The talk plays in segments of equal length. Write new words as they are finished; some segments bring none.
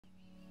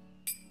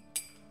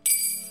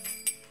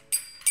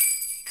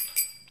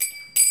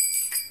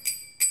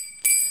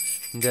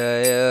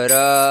Jaya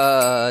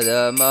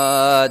Radha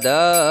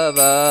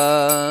Madhava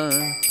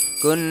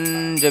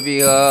Kunja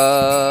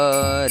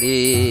Bihari.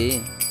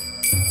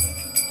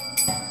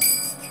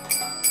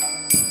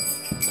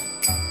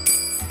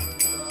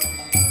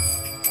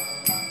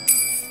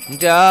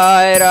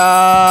 Jaya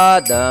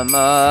Radha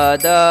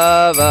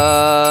Madhava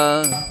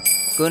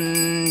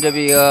Kunja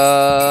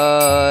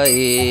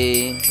Bihari.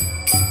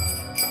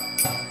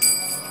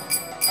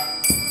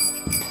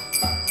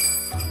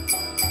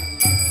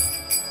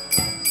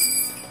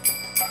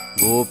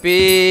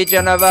 Gopi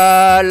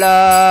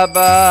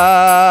Janavalabha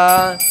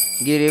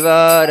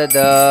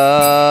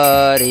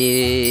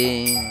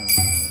Girivaradari.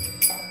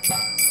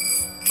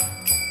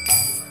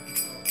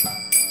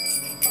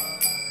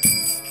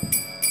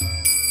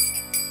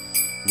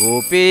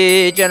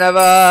 Gopi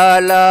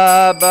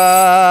Janavalabha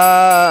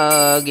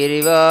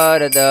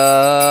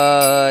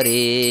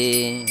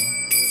Girivaradari.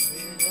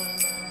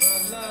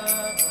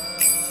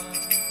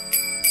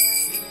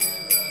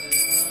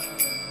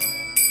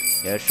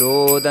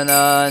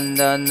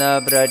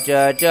 Yashodanandana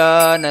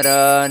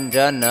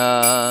Brajajanaranjana.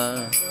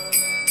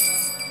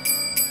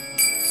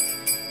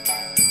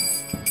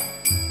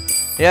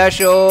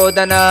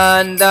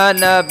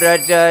 Yashodanandana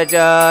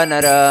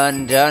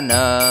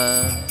Brajajanaranjana.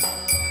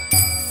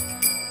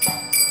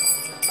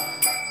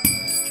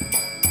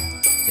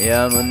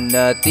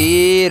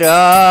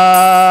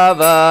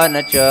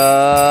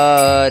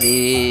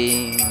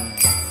 Yamunatiravanachari.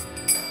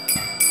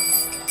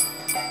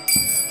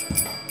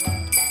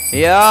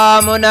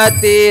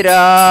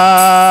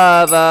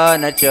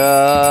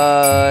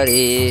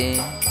 Yamunatiravanachari.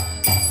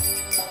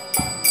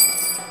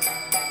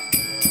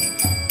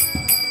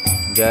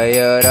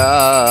 Jaya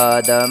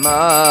Radha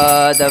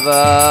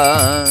Madhava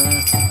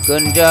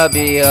Kunja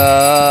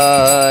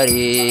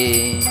Bihari.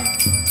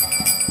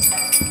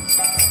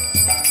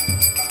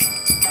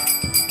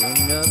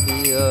 Kunja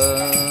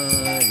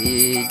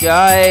Bihari.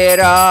 Jaya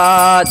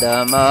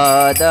Radha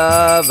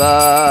Madhava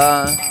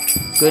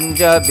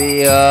Kunja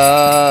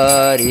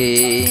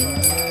Bihari.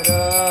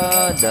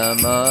 Radha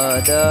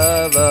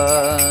Madhava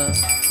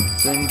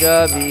Kunja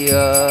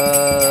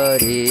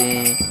Bihari.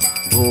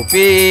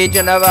 Gopi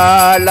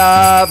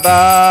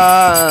Janavalabha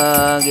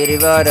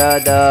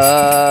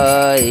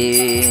Girivaradari.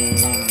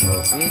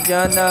 Gopi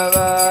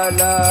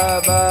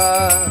Janavalabha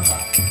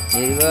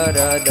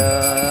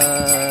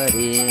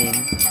Girivaradari.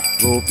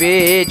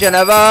 Gopi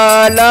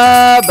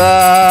Janavalabha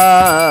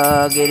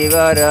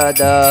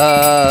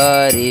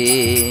Girivaradari.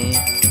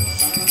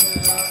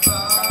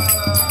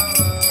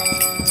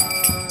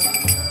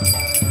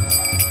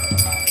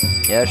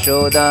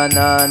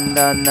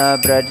 Yashodanandana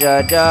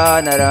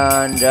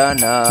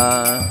Brajajanaranjana.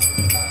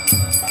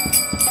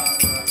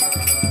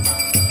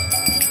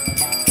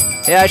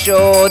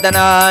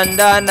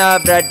 Yashodanandana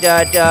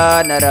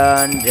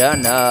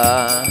Brajajanaranjana.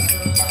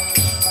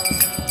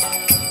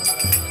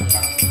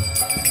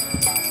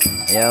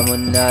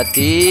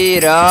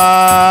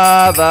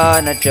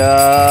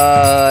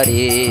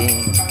 Yamunatiravanachari.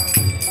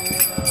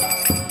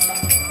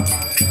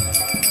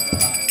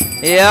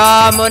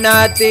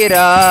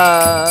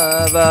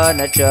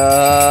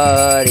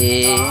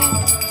 Yamunatiravanachari.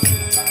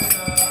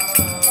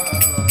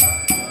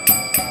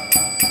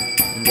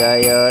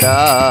 Jaya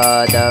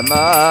Radha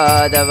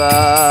Madhava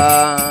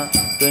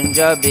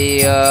Kunja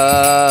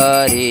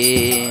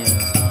Bihari.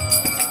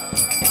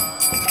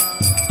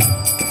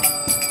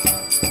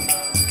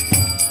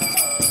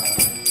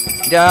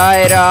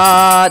 Jaya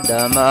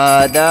Radha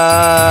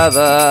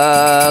Madhava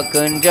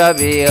Kunja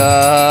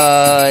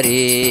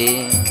Bihari.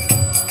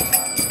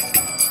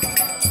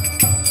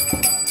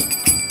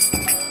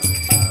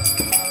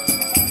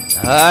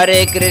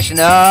 Hare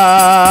Krishna,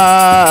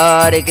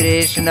 Hare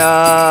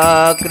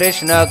Krishna,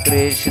 Krishna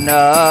Krishna,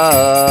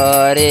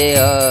 Hare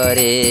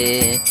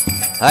Hare.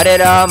 Hare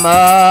Rama,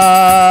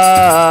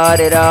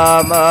 Hare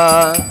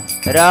Rama,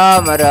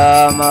 Rama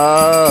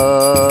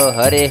Rama,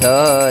 Hare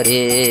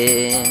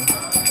Hare.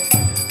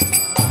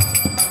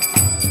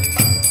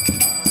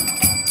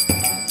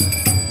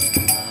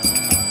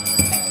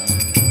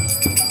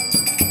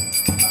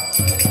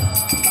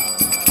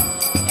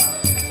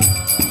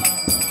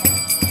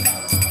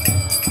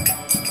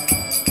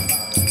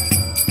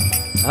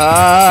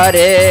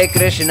 Hare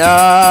Krishna,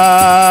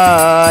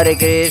 Hare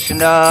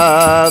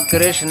Krishna,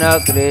 Krishna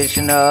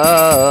Krishna,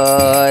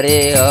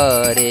 Hare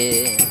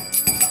Hare.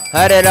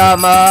 Hare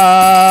Rama,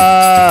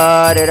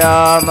 Hare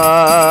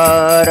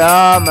Rama,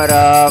 Rama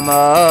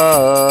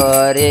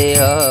Rama, Hare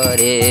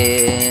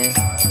Hare.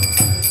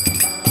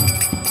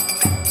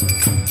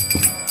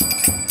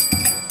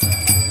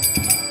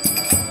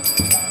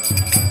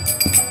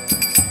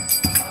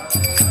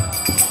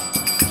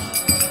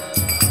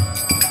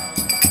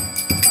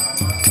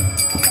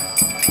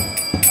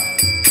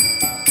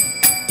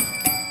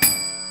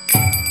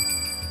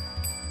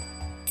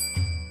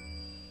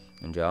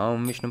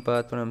 Jam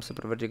Vishnupatmanam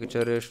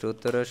Sapravarjikacharya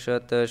Shtottara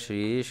Shata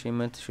Shri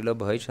Srimad Srila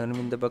Bhai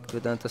Charminda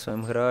Bhaktivedanta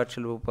Swami Maharaj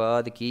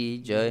Srila Ki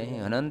Jai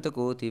Ananta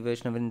Koti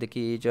Vaishnavinda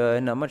Ki Jai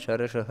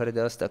Namachara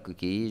Haridas Thakur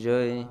Ki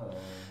Jai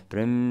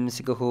Prem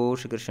Sikho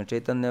Shri Krishna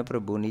Chaitanya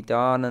Prabhu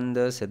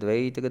Nityananda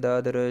Sadvaita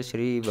Gadadara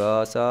Shri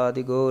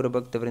Vasadi Gaura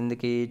Bhaktavrinda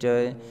Ki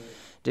Jai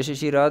Jai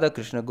Shri Radha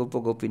Krishna Gopa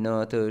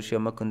Gopinath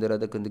Shyama Kunda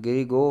Radha Kunda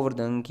Giri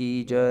Govardhan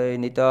Ki Jai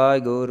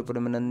Nitai Gaur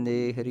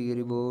Paramanande Hari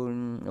Hari Bol.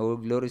 Oh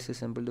glorious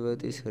assembled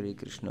devotees Hare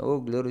Krishna. Oh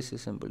glorious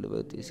assembled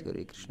devotees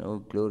Hare Krishna. Oh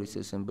glorious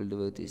assembled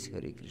devotees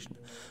Hare Krishna.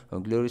 Oh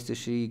glorious to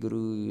Shri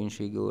Guru and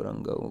Shri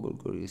Gauranga. Oh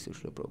glorious to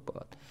Shri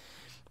Prabhupada.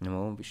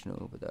 Namo Vishnu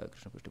Padaya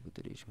Krishna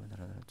Pashtaputari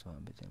Shmadharana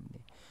Swami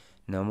Tamni.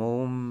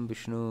 Namo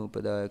Vishnu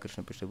Padaya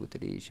Krishna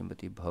Pashtaputari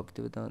Shambhati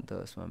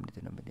Bhaktivedanta Swami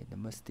Namane.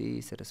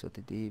 Namaste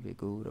Saraswati Devi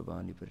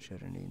Gauravani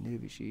Prasharane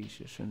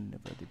Nirvishisha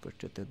Shunyavadi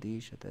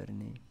Paschatadi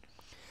Shatarane.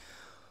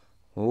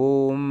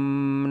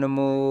 Om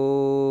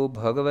Namo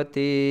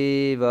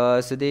Bhagavate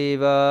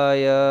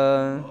Vasudevaya.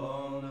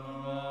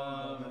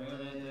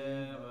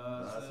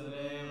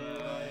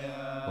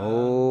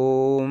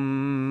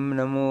 Om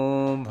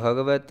Namo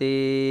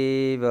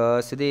Bhagavate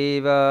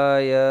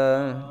Vasudevaya.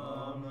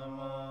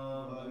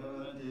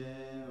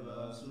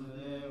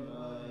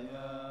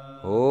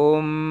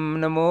 Om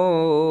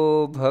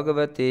Namo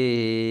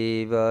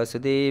Bhagavate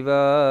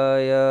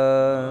Vasudevaya.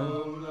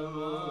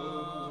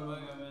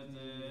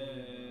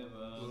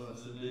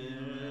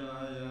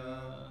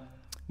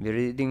 We're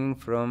reading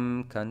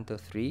from Canto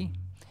 3,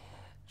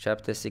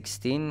 Chapter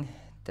 16,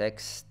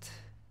 Text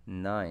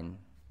 9.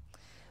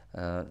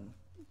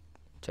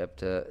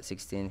 Chapter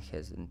 16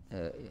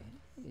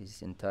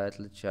 is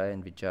entitled Jai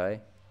and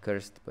Vijay,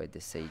 Cursed by the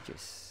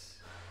Sages.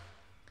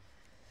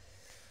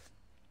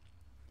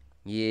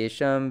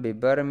 Yesham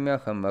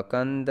bibarmyaham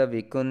akanda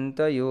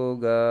vikunta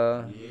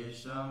yoga.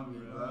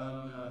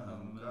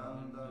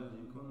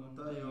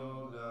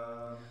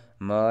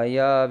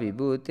 Maya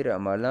vibhutir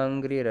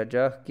amalangri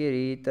rajah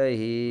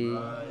kiritahi.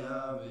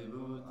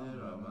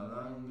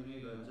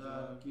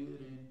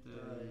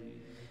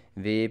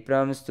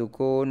 Vipram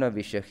stuko na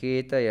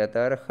vishaheta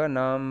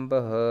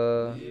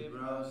yatarhanambaha.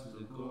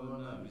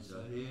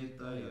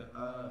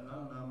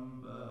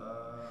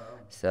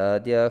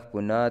 Sadyah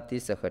punati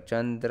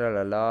sahachandra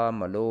lala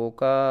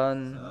malokan.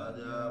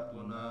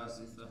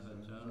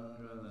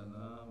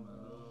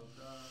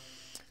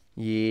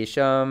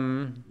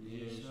 Yesham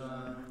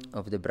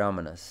of the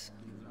Brahmanas.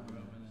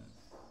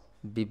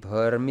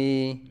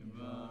 Bibharmi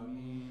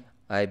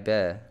I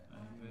bear.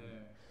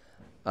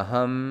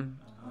 Aham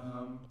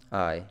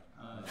I.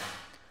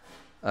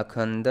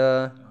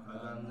 Akhanda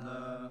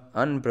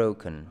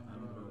unbroken.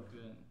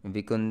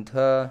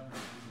 Vikuntha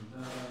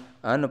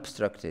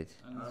unobstructed.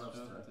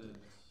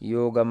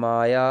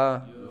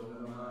 Yogamaya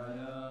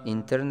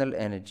internal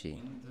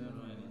energy.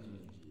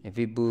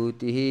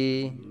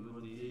 Vibhutihi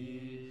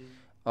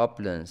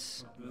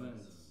opulence.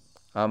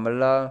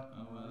 Amala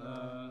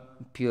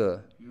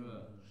pure.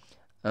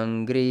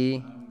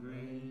 Angri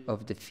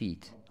of the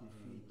feet.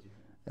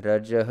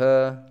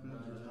 Rajaha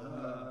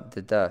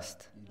the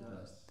dust.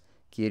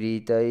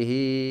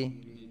 Kiritaihi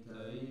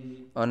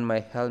on my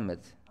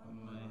helmet.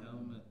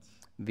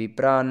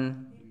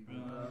 Vipran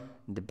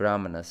the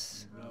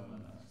Brahmanas.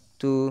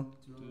 Tu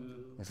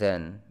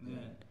then.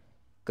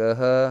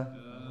 Kaha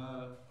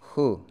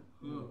who.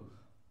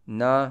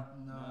 Na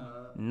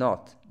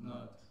not.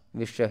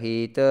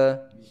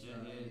 Vishahita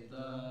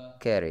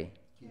carry.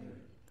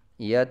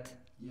 Yat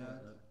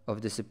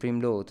of the Supreme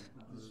Lord.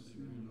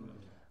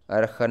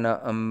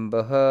 Arhana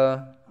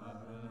ambaha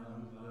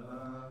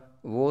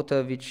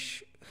water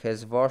which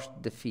has washed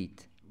the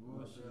feet.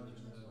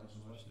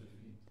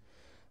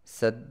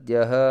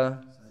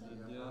 Sadhyaha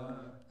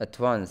at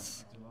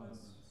once.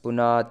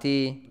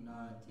 Punati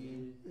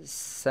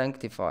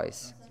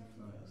sanctifies.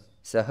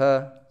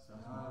 Saha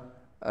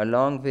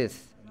along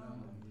with.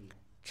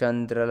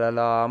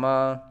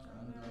 Chandralalama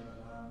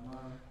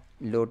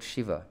Lord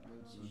Shiva.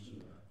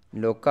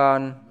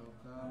 Lokan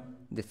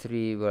the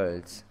three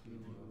worlds.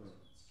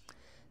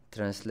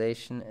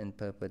 Translation and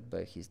purport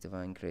by His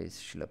Divine Grace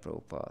Srila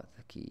Prabhupada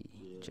Ki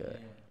Jai.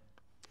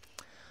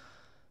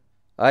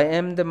 I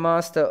am the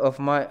master of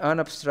my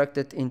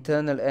unobstructed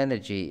internal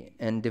energy,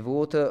 and the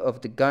water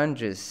of the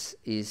Ganges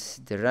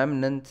is the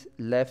remnant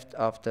left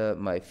after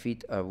my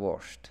feet are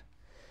washed.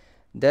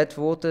 That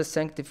water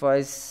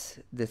sanctifies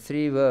the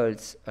three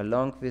worlds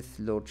along with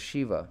Lord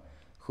Shiva,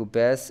 who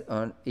bears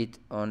it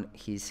on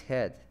his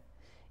head.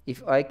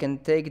 If I can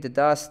take the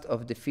dust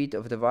of the feet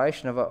of the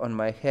Vaishnava on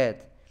my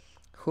head,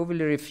 who will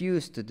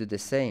refuse to do the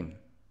same?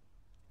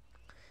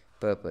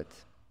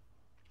 Purport.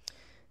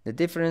 The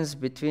difference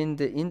between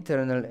the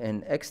internal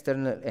and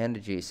external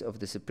energies of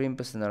the Supreme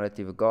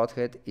Personality of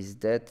Godhead is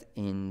that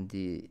in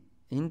the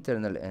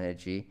internal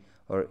energy,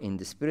 or in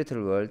the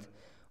spiritual world,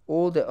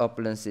 all the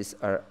opulences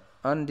are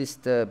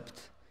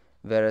undisturbed,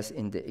 whereas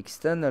in the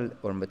external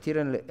or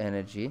material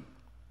energy,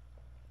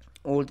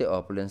 all the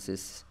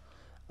opulences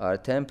are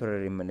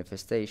temporary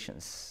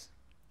manifestations.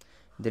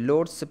 The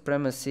Lord's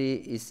supremacy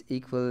is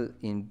equal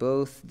in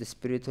both the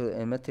spiritual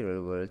and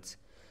material worlds,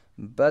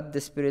 but the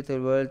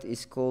spiritual world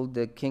is called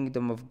the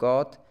kingdom of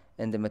God,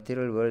 and the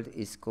material world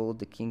is called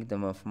the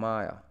kingdom of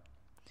Maya.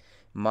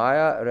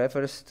 Maya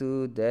refers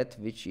to that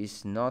which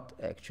is not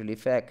actually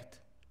fact.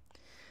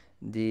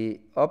 The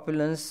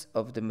opulence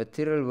of the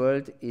material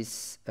world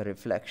is a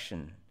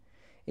reflection.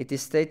 It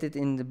is stated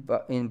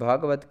in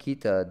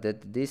Bhagavad-Gita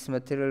that this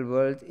material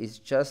world is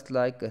just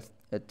like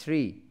a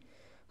tree,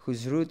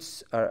 whose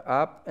roots are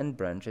up and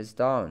branches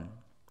down.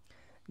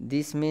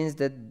 This means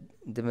that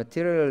the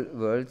material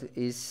world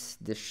is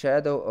the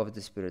shadow of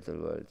the spiritual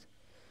world.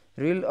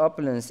 Real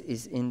opulence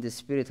is in the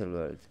spiritual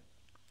world.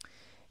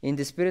 In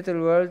the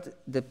spiritual world,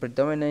 the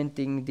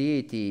predominating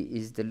deity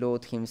is the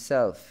Lord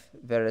himself,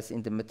 whereas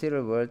in the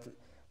material world,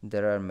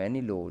 there are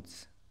many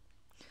lords.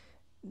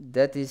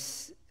 That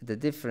is the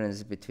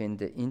difference between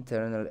the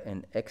internal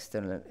and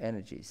external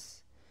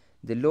energies.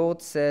 The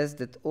Lord says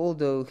that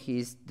although he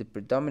is the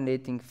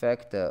predominating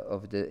factor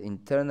of the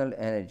internal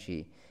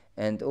energy,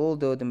 and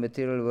although the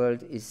material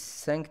world is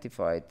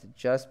sanctified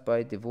just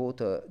by the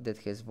water that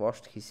has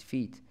washed his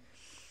feet,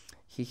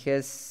 he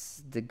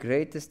has the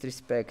greatest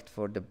respect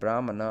for the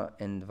Brahmana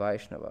and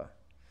Vaishnava.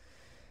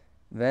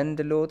 When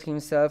the Lord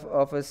himself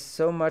offers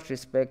so much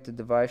respect to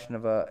the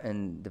Vaishnava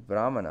and the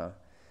Brahmana,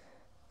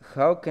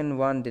 how can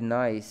one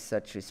deny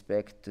such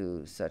respect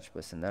to such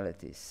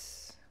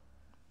personalities?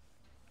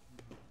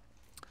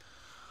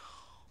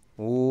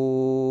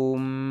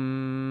 Om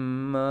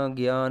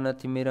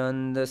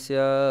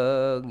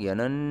Jnanatimirandasya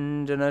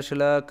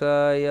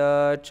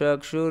Jnananjanashalakaya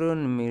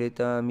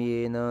Chakshurunmilitam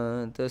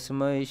Yena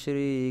Tasmai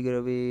Shri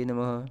Gurave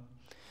Namaha.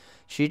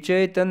 Shri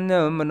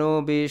Chaitanya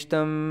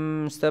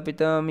Manobishtam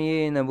Stapitam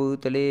Yena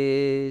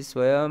Bhutale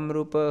Swayam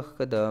Rupah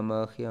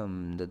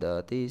Kadamahyam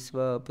Dadati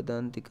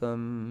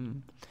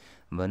Svapadantikam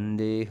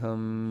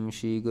Vandeham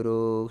Shri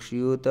Guru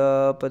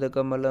Shriyuta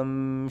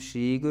Padakamalam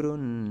Shri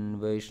Gurun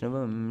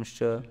Vaishnavam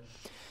Scha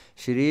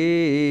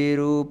Shri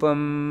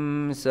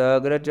Rupam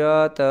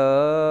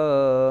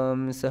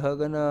Sagrajatam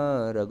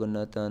Sahagana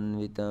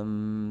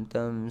Raghunatanvitam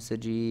Tam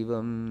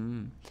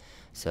Sajivam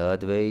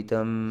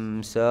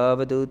Sadvaitam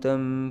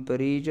Savadutam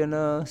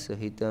Parijana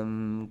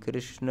Sahitam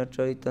Krishna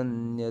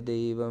Chaitanya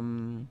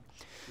Devam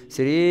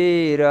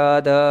Sri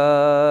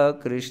Radha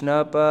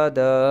Krishna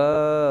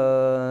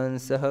Padan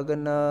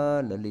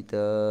Sahagana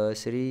Lalita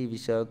Sri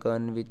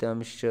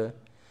Vishakanvitamsha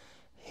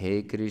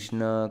He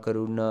Krishna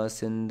Karuna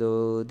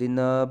Sindhu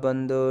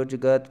Dinabandho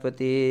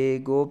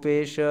Jagatpati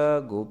Gopesha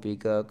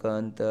Gopika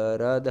Kanta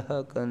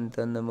Radha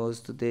Kanta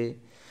Namostute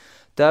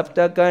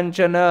Tapta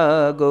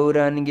Kanchana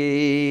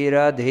Gaurangi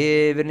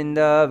Radhe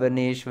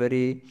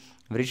Vrindavaneshwari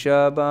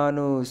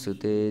Vrishabhanu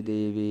Sute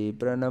Devi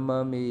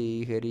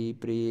Pranamami Hari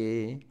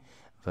Priye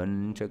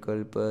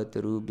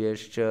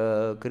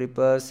Vanchakalpatarubhyascha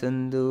Kripa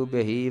Sindhu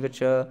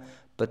Bhaivacha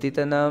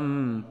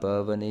Patitanam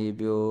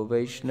Pavanebhyo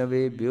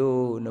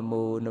Vaishnavebhyo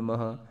Namo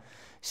Namaha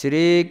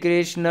Shri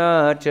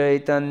Krishna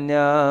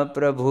Chaitanya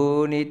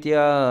Prabhu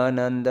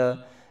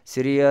Nityananda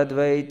Shri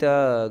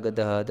Advaita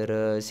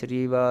Gadadhara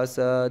Shri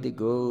Vasadi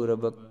Gaura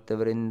Bhakta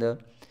Vrinda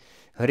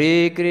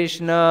Hare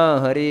Krishna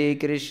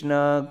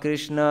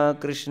Krishna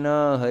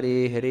Krishna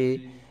Hare Hare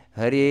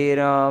Hare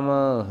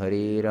Rama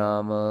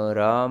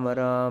Rama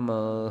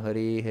Rama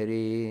Hare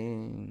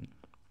Hare.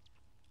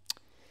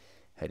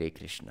 Hare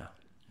Krishna.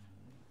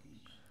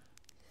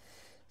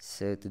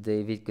 So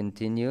today we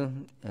continue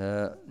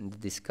the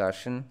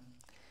discussion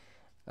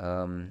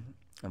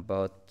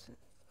about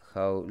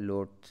how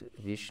Lord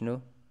Vishnu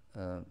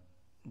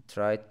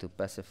tried to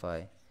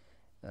pacify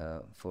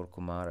four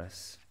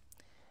Kumaras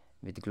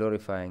with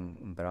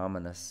glorifying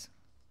Brahmanas.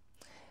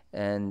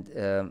 And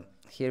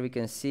here we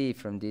can see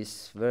from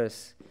this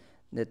verse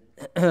that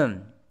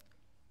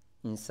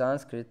in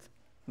Sanskrit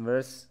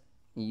verse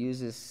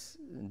uses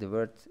the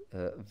word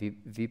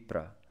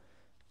vipra.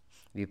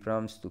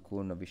 Vipram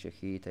stukuna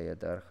vishahita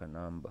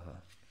yadarhanambaha.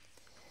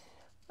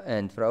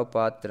 And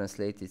Prabhupada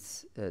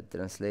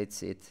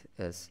translates it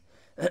as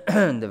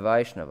the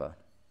Vaishnava.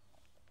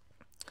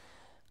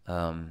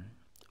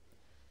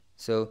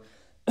 So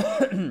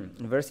the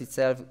verse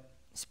itself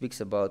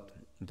speaks about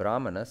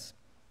Brahmanas,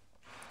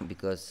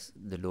 because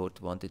the Lord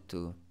wanted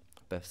to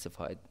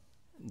pacify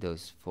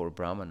those four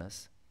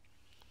Brahmanas.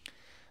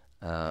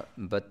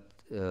 But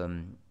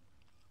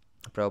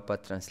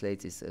Prabhupada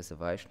translates it as a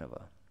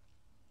Vaishnava.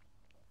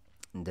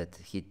 That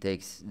he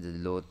takes, the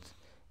Lord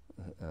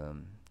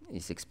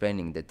is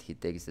explaining that he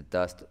takes the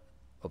dust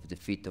of the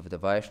feet of the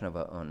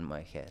Vaishnava on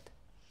my head.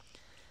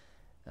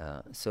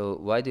 So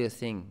why do you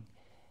think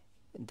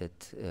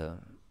that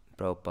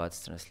Prabhupada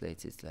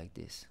translates it like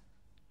this?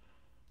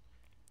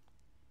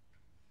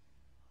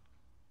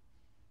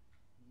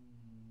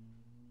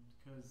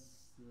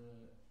 Because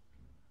the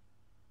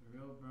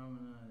real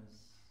Brahmana is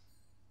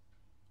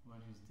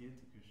one who's dear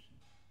to Krishna,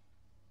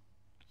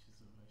 which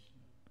is a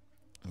Vaishnava.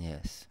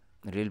 Yes.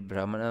 Real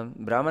Brahmana.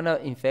 Brahmana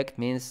in fact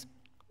means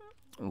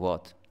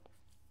what?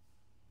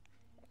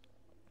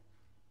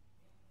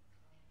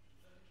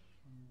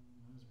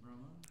 Who's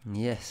Brahma?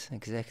 Yes,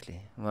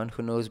 exactly. One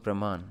who knows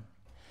Brahman.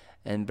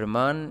 And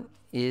Brahman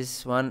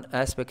is one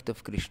aspect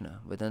of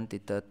Krishna. Vedanti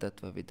tat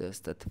tattva vidas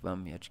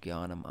tattvam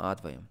yajnanam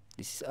advayam.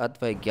 This is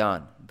advaya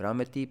gyan.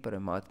 Brahmati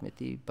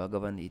paramatmati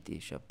bhagavan iti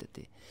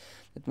shabdati.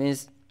 That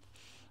means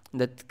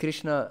that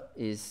Krishna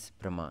is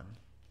Brahman.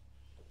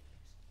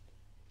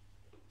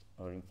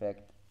 Or in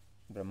fact,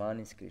 Brahman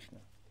is Krishna.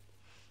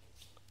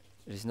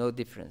 There is no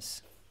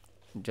difference.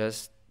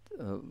 Just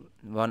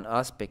one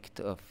aspect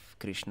of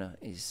Krishna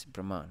is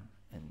Brahman.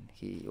 And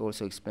he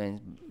also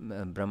explains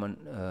Brahman,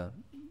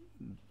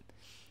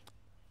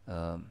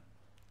 how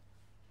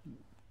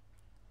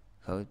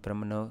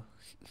Brahmano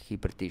hi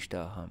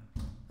pratishtaham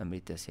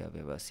amritasya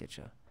vyavasya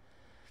cha.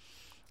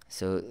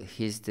 So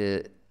he's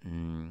the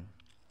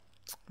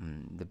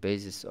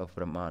basis of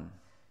Brahman.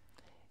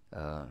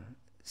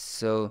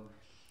 So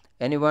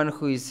anyone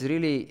who is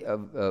really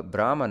a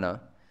Brahmana,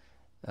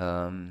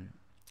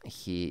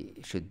 he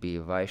should be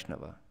a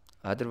Vaishnava.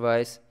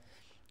 Otherwise,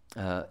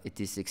 it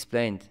is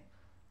explained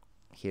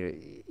here.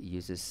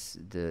 Uses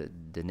the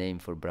name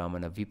for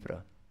Brahmana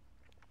Vipra.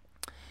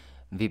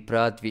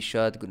 Viprat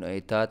Vishad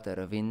Gunaitat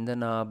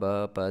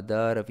Ravindanaba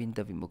Pada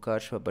Ravinda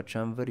Vimukashva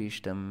Bacham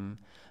Varishtam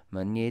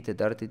Manyeta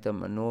Dartita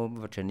Mano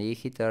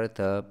Vachanehi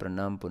Tarta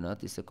Pranam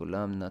Punati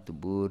Sakulam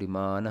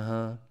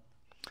Natuburimanaha.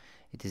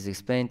 It is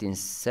explained in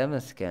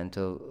 7th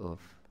canto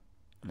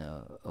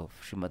of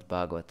Srimad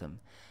Bhagavatam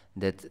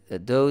that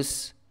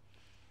those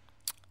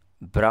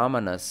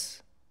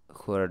Brahmanas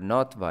who are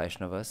not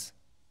Vaishnavas,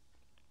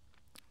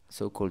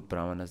 so-called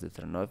Brahmanas that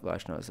are not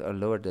Vaishnavas, are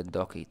lower than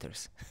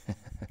Dogeaters.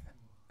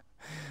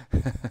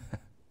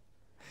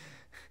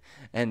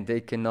 And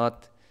they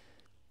cannot,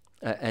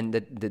 and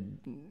the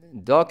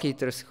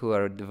Dogeaters who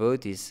are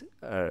devotees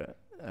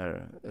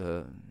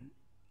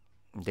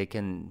they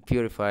can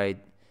purify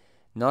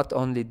not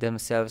only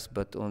themselves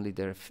but only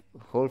their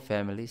whole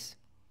families.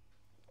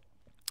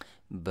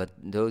 But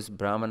those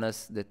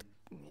Brahmanas that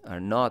are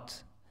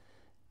not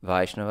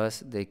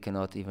Vaishnavas, they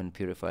cannot even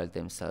purify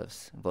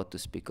themselves, what to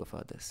speak of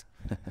others.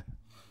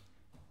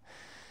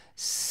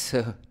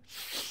 So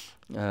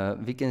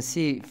we can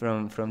see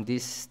from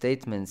these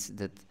statements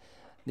that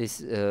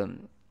this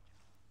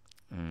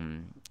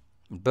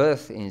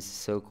birth in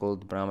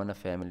so-called Brahmana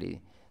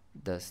family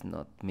does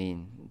not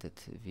mean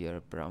that we are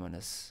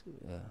Brahmanas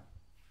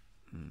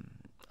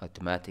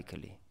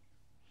automatically.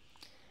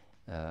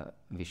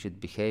 We should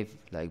behave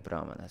like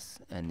Brahmanas,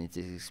 and it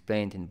is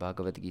explained in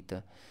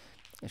Bhagavad-gita,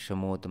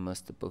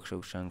 Shamotamasta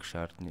Pukshaushank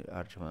Shartnir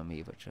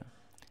Arjamamivacha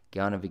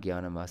Jnana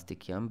Vijnana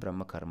Mastikyam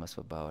Brahma Karma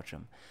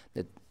Svabhavacham,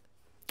 that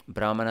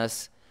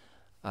Brahmanas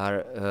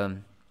are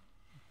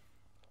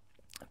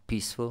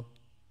peaceful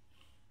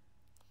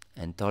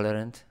and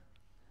tolerant,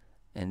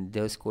 and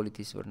those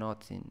qualities were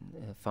not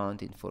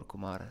found in 4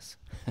 Kumaras.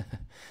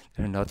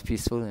 They are not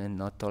peaceful and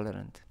not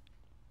tolerant.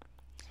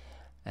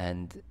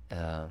 And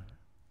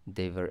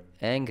they were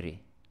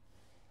angry.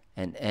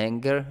 And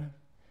anger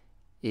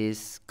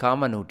is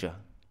Kamanuja,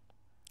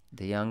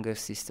 the younger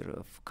sister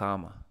of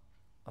Kama,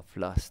 of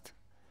lust,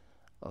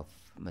 of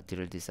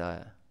material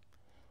desire.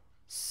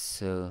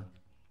 So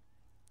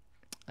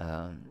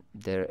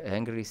their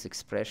anger is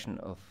expression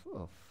of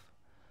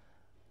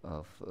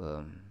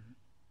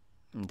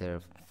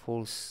their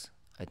false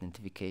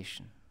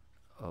identification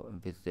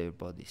with their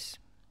bodies,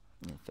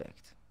 in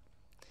fact.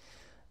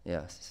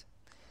 Yes.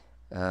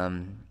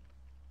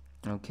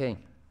 Okay.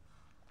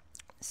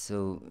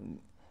 So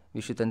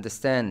we should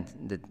understand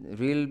that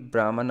real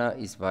Brahmana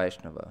is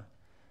Vaishnava.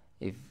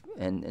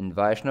 And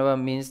Vaishnava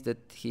means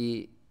that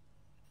he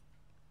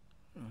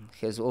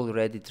has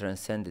already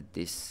transcended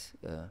these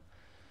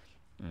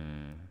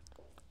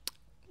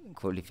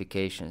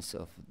qualifications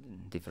of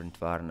different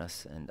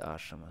varnas and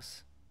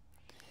ashramas.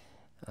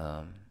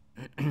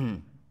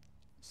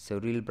 So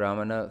real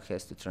Brahmana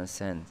has to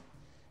transcend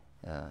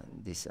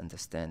this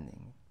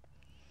understanding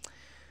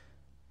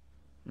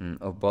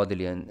of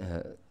bodily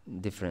and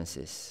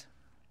differences.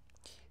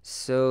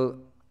 So,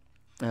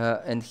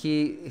 and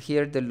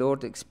here the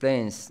Lord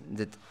explains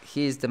that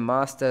He is the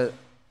master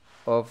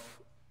of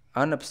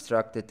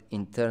unobstructed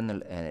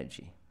internal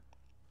energy.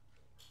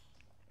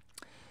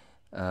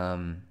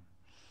 And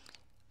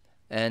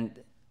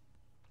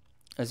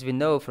as we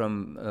know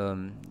from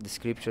the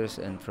scriptures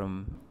and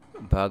from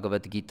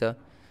Bhagavad-gita,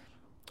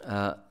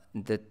 that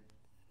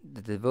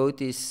the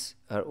devotees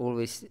are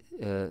always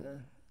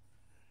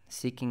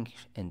seeking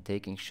and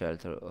taking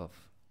shelter of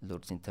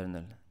Lord's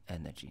internal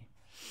energy.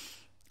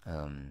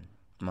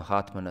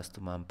 Mahatmanas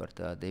tumam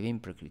parta devim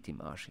prakritim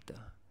ashita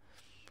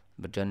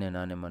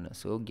bhajanyanane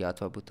manaso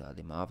gyatva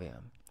bhutadim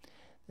avayam.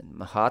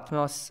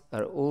 Mahatmas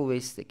are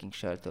always taking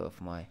shelter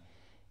of my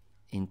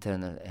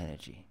internal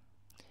energy.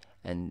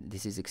 And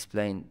this is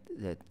explained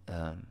that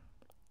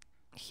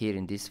here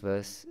in this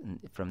verse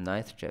from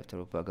 9th chapter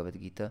of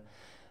Bhagavad-gita,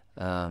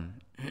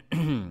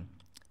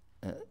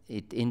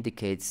 it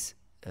indicates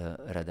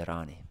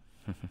Radharani.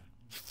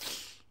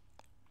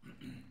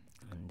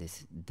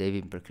 This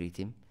Devim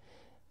Prakritim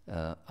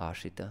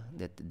Ashita,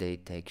 that they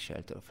take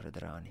shelter of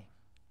Radharani.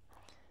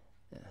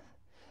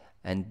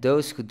 And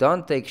those who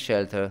don't take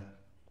shelter,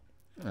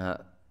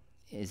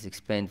 is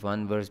explained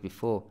one verse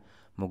before,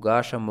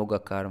 Mogasha moga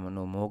karma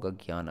no moga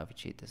jnana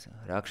vichitasa,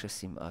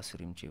 rakshasim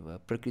asurim jiva,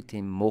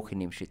 prakritim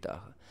mohinim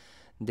shitaha.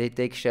 They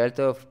take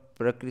shelter of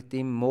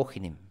prakritim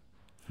mohinim,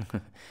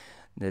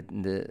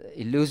 the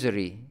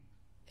illusory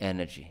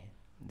energy,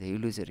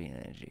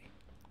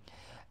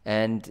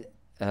 And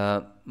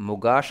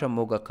mogasha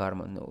moga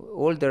karma, no,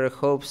 all their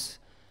hopes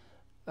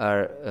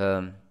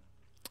are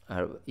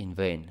in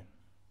vain.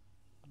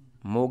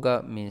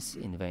 Moga means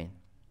in vain.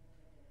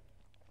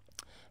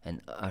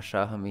 And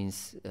ashaha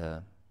means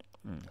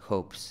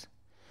hopes.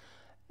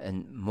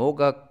 And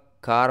moga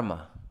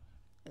karma,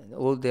 and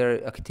all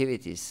their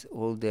activities,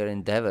 all their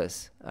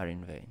endeavors are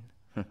in vain.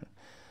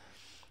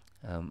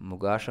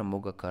 Mogasha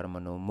moga karma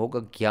no,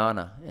 moga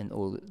jnana, and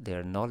all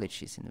their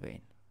knowledge is in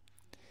vain.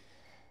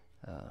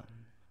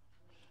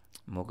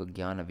 Moga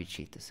jnana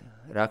vichitasa,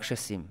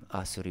 rakshasim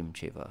asurim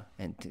cheva.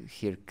 And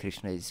here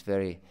Krishna is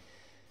very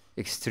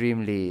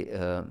extremely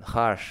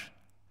harsh,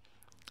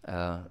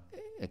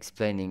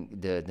 explaining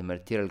the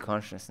material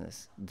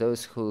consciousness.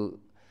 Those who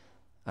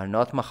are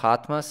not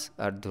Mahatmas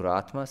are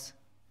Duratmas,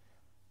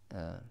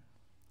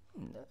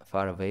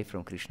 far away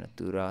from Krishna.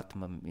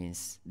 Duratma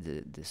means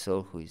the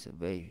soul who is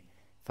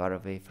far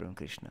away from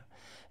Krishna.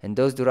 And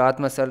those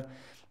Duratmas are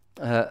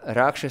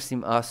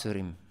Rakshasim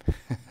Asurim.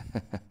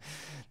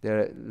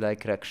 They're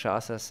like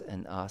Rakshasas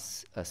and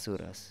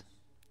Asuras.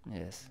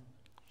 Yes.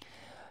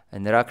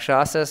 And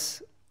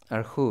Rakshasas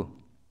are who?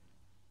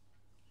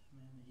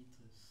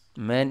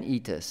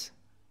 Man-eaters.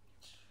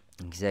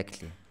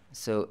 Exactly.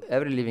 So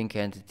every living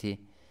entity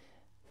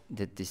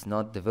that is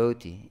not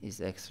devotee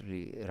is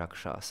actually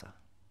Rakshasa.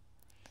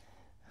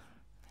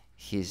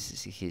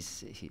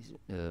 His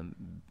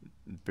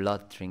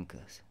blood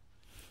drinkers.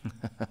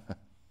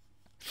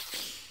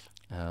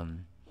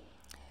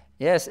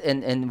 Yes,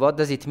 and what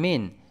does it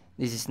mean?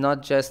 This is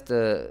not just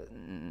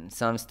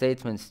some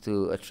statements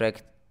to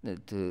attract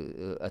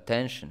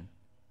attention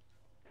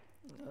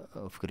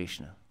of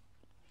Krishna.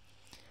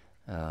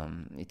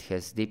 It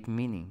has deep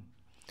meaning,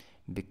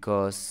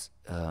 because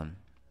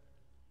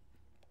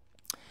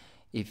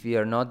if we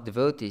are not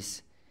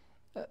devotees,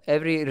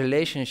 every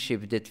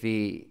relationship that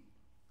we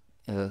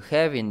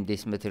have in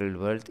this material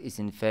world is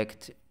in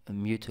fact a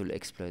mutual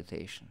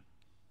exploitation.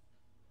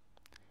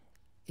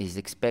 Is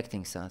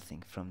expecting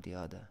something from the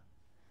other.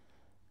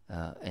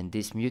 And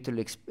this mutual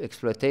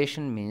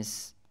exploitation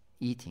means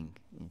eating,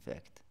 in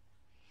fact.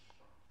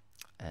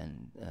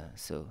 And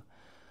so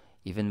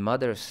even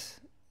mothers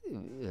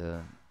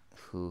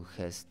who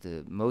has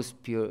the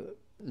most pure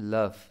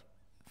love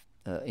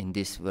in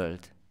this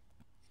world,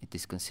 it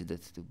is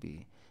considered to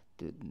be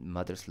the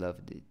mother's love.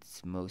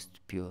 It's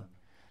most pure,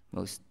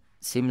 most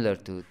similar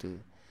to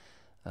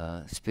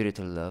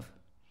spiritual love,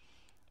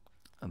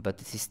 but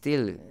it is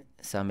still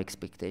some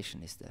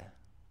expectation is there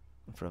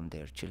from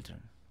their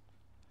children.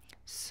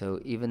 So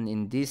even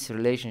in this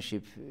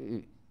relationship,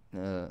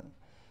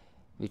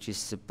 which is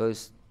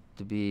supposed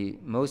to be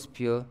most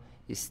pure,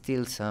 is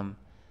still some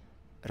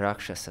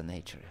Rakshasa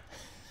nature.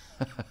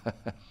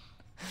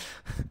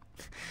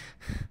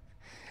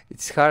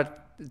 It's hard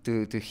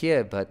to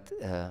hear, but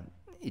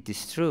it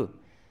is true.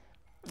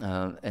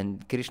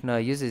 And Krishna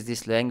uses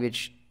this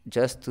language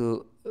just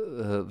to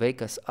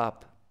wake us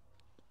up,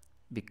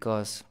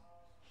 because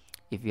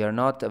if we are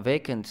not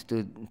awakened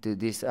to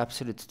this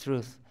absolute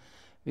truth,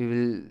 we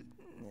will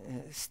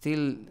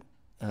still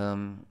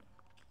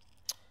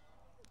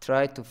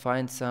try to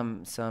find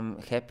some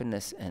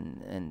happiness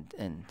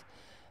and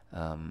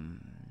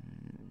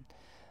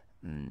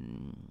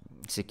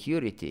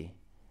security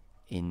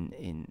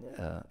in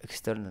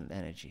external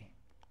energy,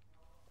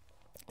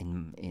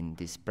 in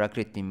this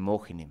prakritim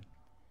mohinim.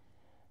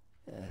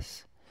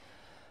 Yes.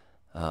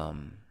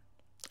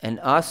 And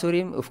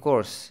asurim, of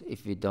course,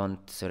 if we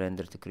don't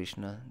surrender to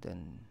Krishna,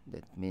 then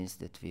that means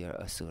that we are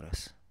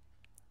asuras,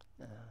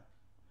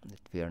 that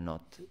we are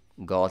not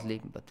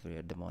godly, but we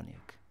are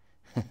demoniac,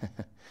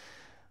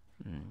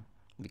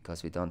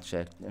 because we don't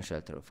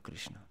shelter of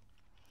Krishna.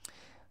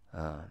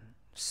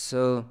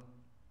 So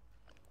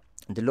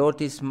the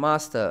Lord is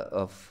master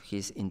of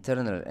his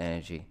internal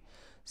energy,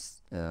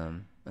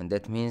 and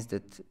that means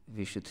that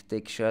we should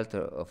take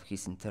shelter of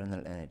his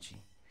internal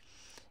energy.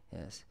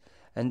 Yes.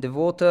 And the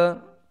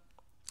water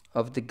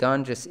of the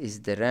Ganges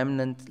is the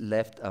remnant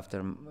left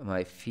after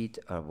my feet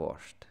are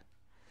washed.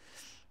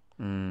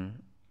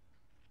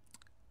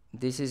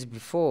 This is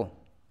before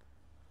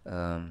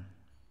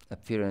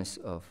appearance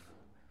of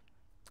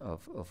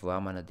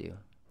Vamanadeva,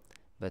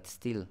 but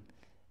still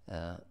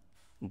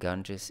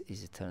Ganges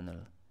is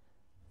eternal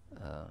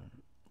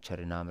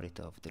Charanamrita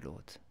of the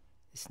Lord.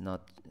 It's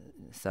not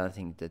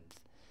something that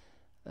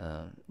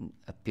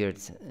appeared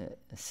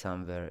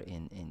somewhere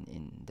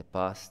in the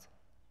past,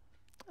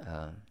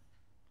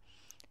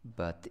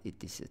 but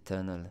it is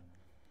eternal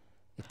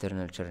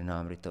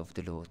Charanamrita of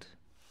the Lord.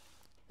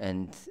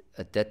 And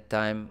at that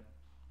time,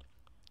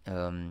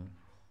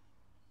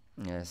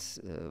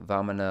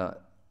 Vamana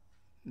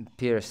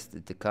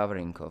pierced the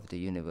covering of the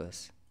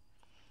universe,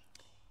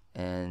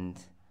 And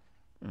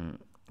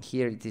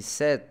here it is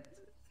said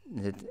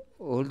that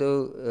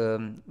although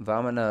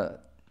Vamana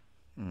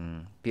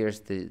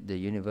pierced the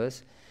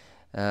universe,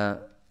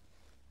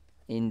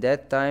 in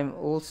that time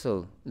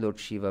also Lord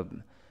Shiva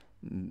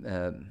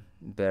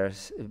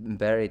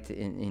buried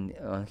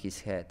on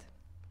his head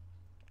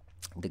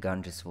the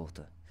Ganges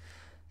water.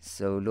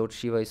 So Lord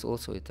Shiva is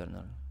also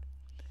eternal,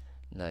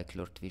 like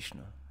Lord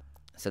Vishnu.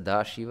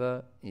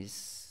 Sadashiva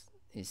is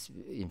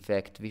in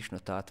fact Vishnu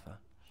Tattva.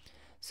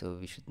 So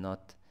we should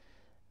not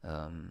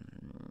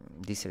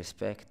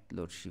disrespect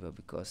Lord Shiva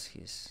because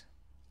he's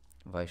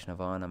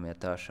Vaishnavana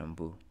Meta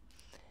Shambhu.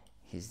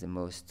 He's the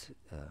most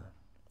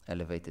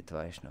elevated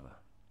Vaishnava.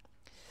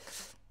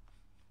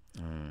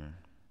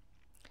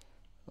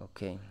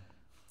 Okay.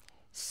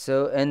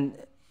 So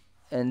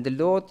and the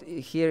Lord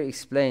here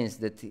explains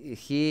that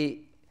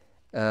he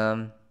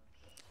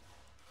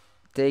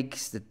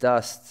takes the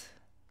dust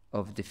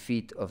of the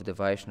feet of the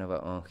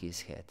Vaishnava on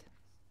his head.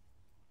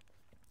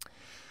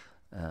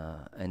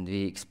 And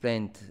we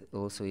explained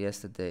also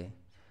yesterday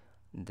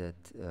that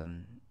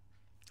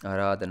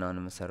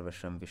Aradhananam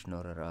sarvasham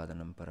Vishnur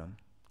Aradhanam param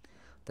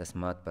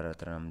tasmat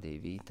paratranam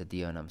devi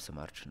tadiyanam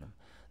samarchanam.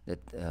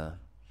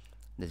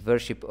 That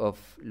worship of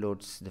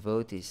Lord's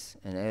devotees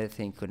and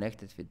everything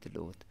connected with the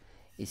Lord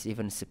is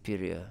even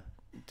superior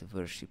to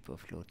worship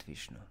of Lord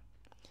Vishnu.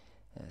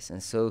 Yes,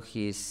 and so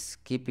he is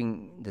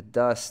keeping the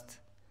dust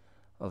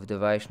of the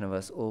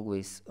Vaishnavas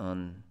always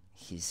on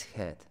his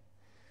head.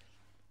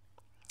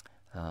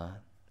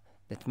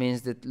 That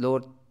means that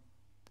Lord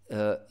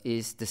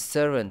is the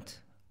servant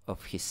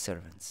of his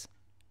servants.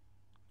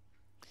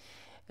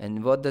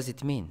 And what does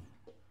it mean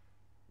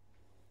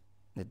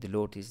that the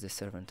Lord is the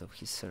servant of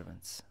his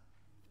servants?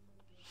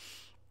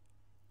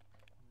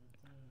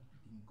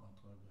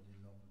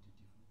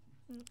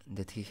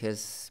 That he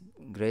has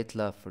great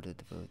love for the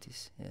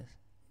devotees. Yes.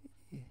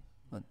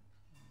 What?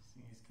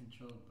 He's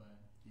controlled by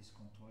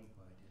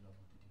the love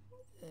of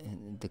the devotees.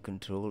 And the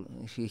control.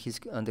 He's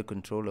under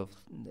control of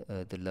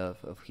the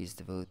love of his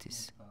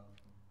devotees.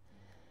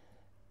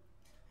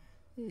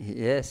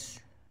 Yes.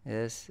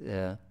 Yes.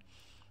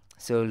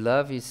 So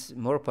love is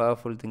more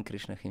powerful than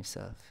Krishna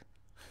himself,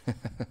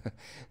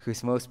 who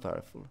is most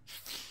powerful.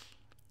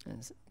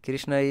 And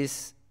Krishna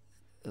is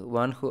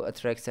one who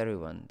attracts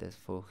everyone,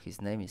 therefore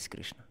his name is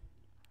Krishna.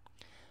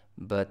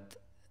 But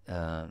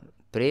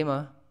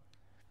prema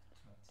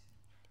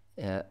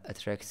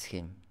attracts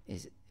him,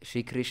 is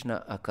Shri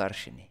Krishna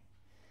Akarshini.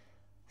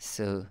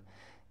 So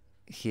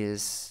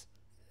his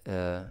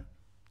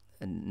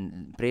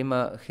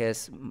prema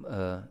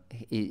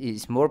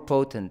is more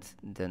potent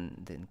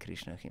than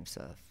Krishna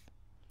himself,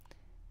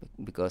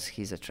 because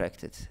he's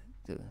attracted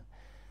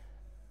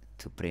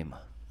to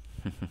prema.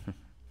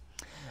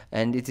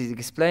 And it is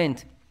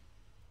explained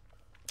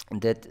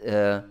that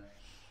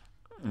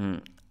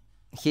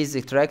he is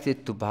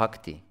attracted to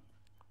bhakti,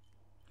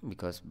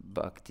 because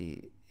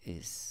bhakti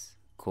is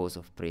cause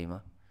of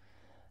prema,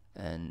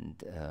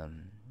 and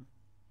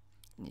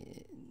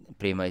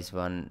prema is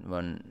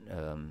one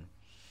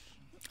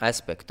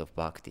aspect of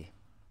bhakti,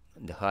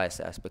 the highest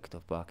aspect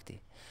of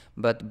bhakti.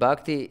 But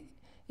bhakti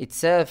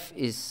itself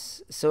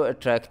is so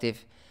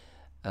attractive,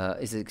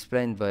 is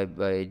explained by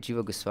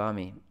Jiva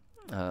Goswami,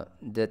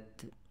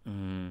 that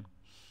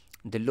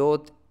the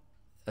Lord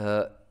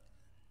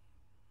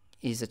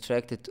is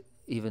attracted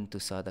even to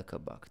sadhaka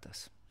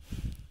bhaktas,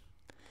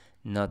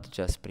 not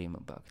just prema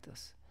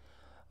bhaktas.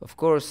 Of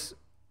course,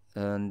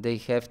 they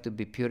have to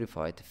be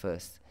purified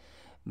first,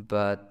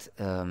 but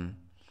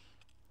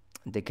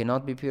they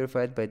cannot be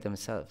purified by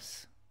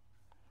themselves.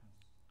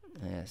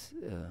 Yes.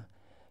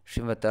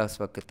 Shrimata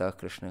svakata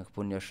Krishna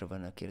punya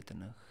shavana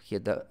kirtana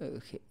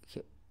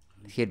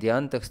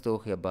hirdyantak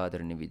stohya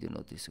badrani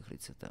vidunoti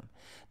suhritsatam.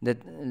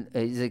 That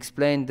is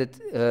explained that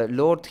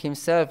Lord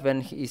himself,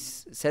 when he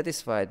is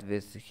satisfied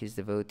with his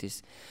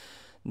devotees,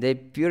 they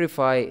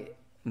purify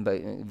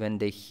when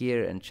they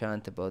hear and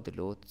chant about the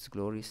Lord's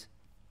glories.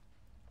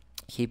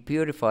 He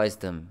purifies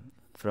them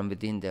from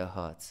within their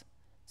hearts.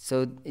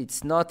 So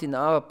it's not in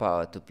our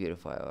power to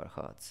purify our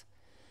hearts.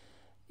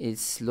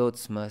 It's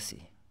Lord's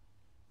mercy.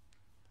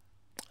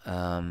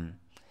 And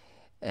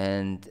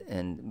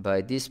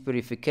by this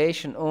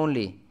purification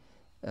only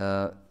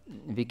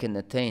we can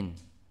attain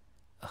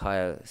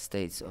higher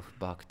states of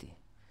bhakti.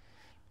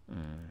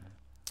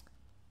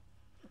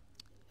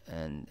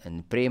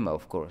 And prema,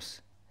 of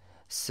course.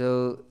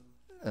 So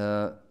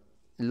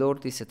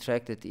Lord is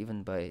attracted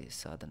even by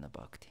sadhana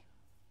bhakti,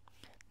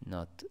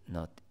 not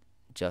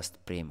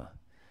just prema.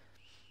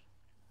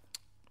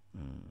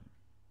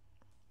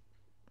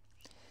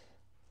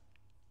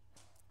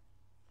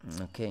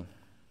 Okay.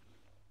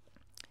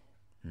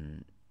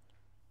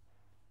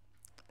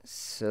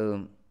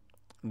 So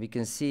we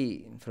can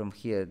see from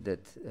here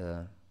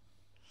that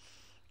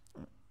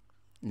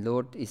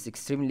Lord is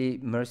extremely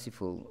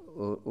merciful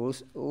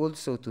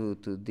also to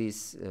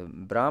these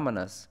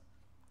Brahmanas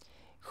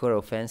who are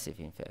offensive,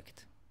 in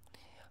fact.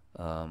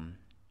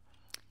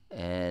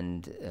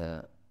 And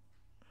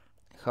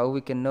how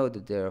we can know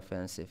that they are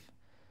offensive?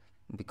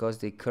 because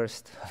they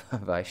cursed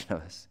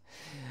Vaishnavas.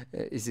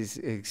 It is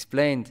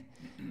explained.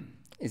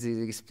 It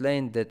is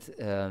explained that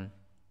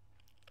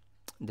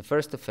the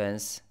first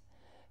offense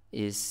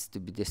is to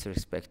be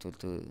disrespectful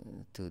to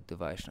the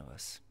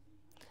Vaishnavas,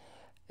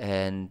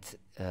 and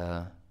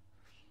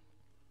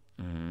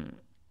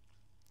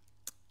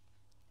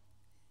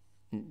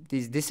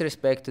this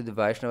disrespect to the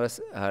Vaishnavas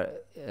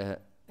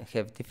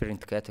have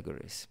different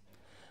categories,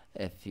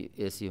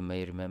 as you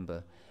may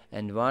remember.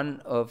 And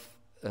one of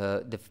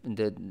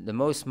the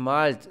most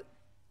mild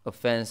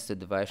offense to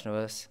the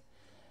Vaishnavas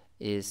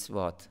is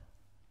what?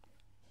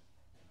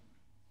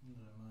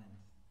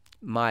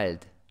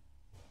 Mild.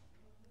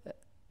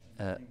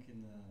 Think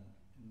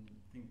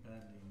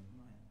badly in the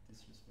mind,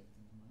 disrespect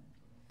in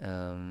the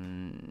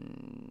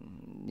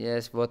mind.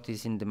 Yes, what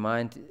is in the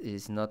mind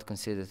is not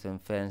considered an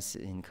offense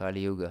in Kali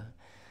Yuga.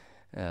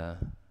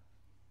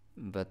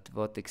 But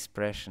what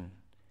expression?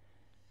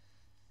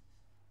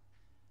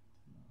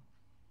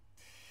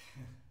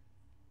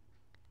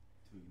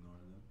 To ignore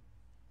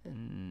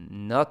them.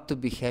 Not to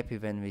be happy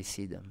when we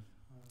see them.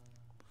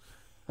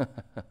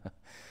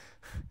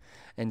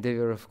 And they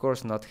were, of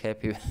course, not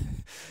happy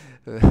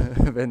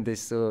when they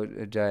saw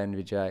Jai and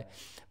Vijay.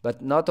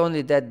 But not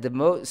only that, the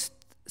most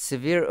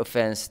severe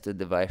offense to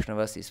the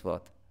Vaishnavas is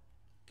what?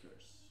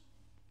 Curse.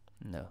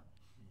 No.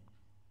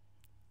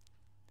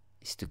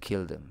 Is to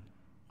kill them.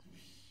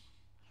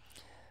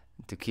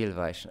 To kill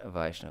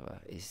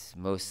Vaishnava is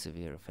most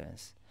severe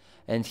offense.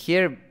 And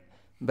here,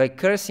 by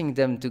cursing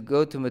them to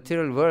go to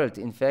material world,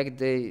 in fact,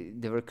 they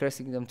were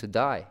cursing them to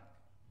die.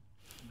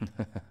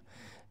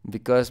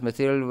 Because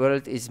material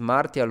world is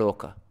Martya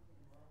Loka,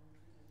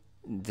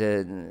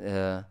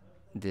 the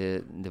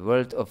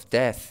world of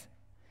death.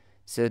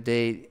 So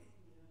they,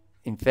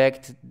 in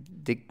fact,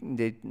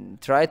 they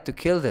tried to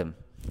kill them,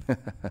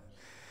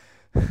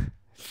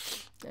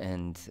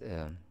 and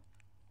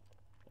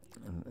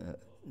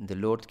the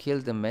Lord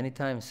killed them many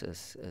times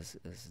as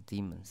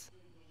demons.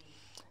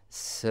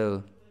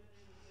 So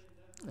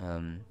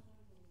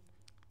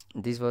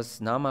this was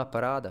Nama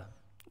Parada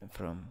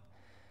from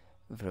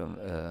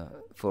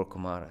for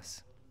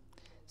Kumaras.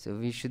 So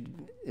we should.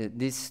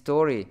 This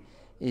story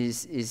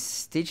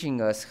is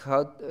teaching us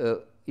how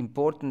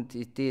important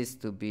it is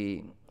to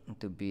be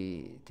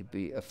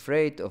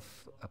afraid of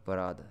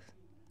aparada,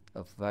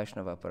 of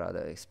Vaishnava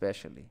aparada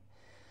especially,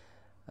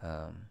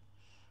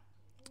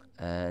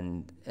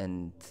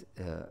 and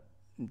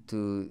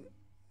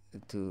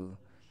to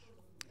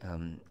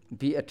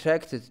be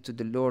attracted to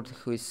the Lord,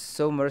 who is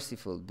so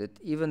merciful that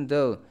even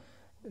though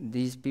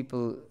these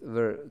people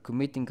were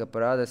committing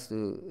aparadas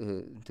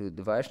to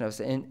the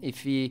Vaishnavas, and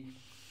if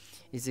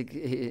it's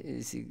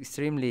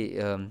extremely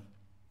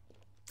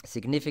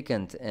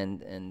significant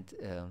and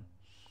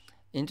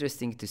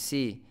interesting to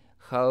see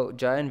how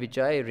Jai and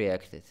Vijay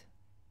reacted.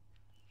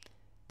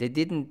 They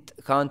didn't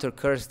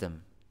counter-curse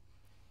them,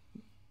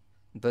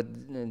 but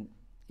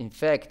in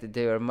fact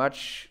they were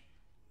much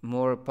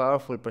more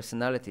powerful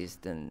personalities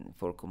than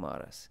for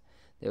Kumaras.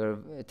 They were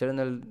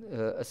eternal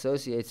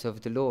associates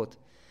of the Lord,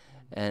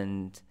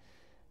 and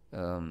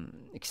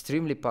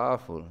extremely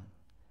powerful,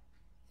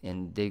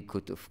 and they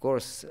could, of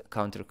course,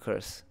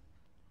 counter-curse.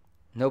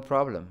 No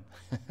problem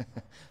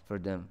for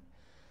them.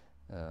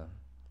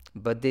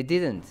 But they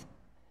didn't.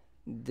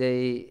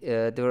 They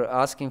were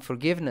asking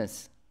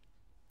forgiveness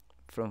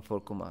from four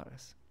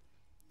Kumaras.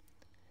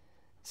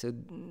 So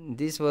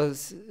this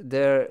was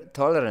their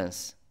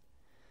tolerance.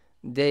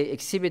 They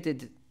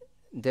exhibited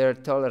their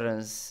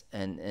tolerance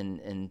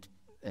and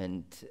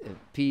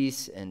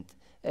peace and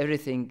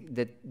everything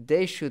that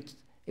they should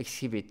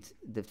exhibit,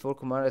 the four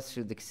Kumaras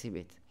should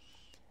exhibit,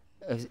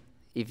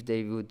 if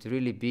they would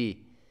really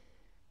be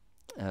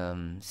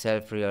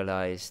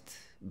self-realized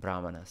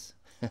Brahmanas.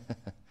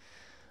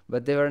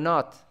 But they were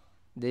not.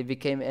 They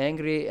became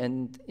angry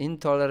and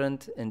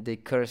intolerant, and they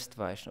cursed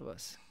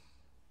Vaishnavas.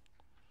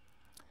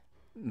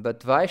 But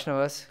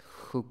Vaishnavas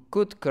who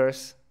could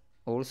curse,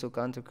 also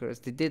counter-curse,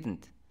 they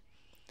didn't.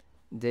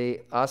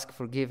 They asked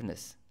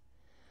forgiveness.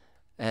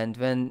 And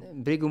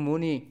when Bhrigu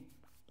Muni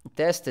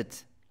tested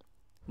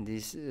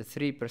these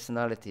three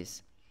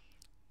personalities,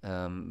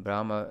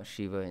 Brahma,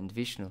 Shiva, and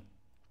Vishnu,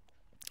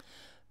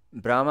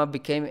 Brahma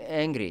became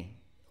angry,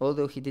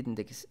 although he didn't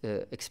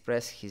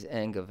express his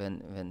anger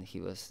when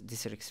he was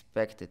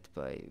disrespected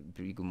by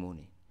Bhrigu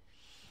Muni.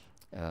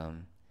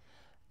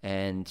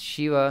 And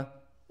Shiva,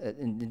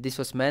 this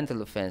was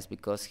mental offense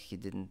because he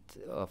didn't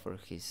offer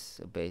his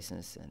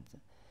obeisance,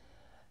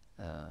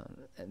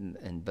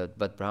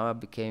 but Brahma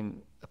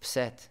became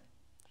upset,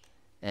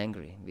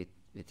 angry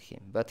with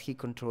him, but he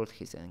controlled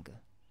his anger.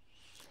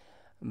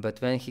 But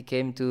when he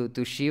came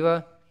to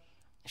Shiva,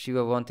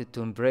 Shiva wanted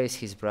to embrace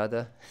his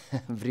brother,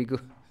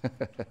 Bhrigu,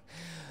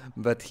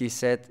 but he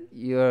said,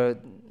 "You're a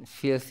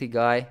filthy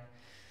guy,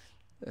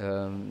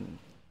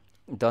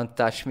 don't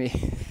touch me."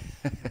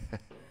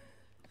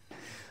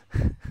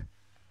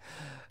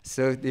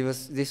 So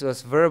this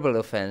was verbal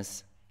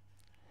offense,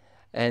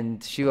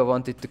 and Shiva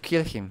wanted to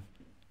kill him.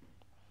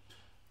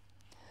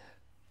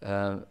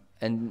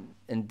 And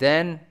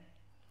then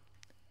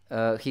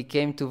he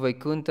came to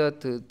Vaikuntha,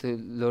 to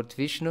Lord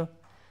Vishnu,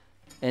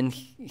 and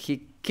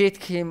he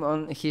kicked him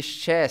on his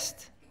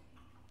chest.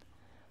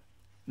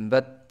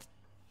 But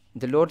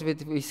the Lord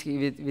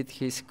with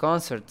his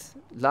consort,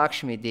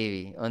 Lakshmi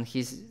Devi, on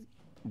his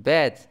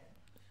bed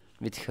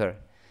with her.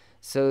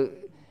 So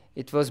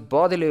it was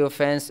bodily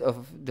offense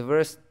of the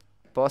worst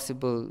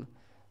possible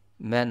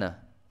manner,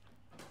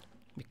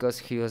 because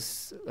he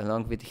was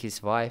along with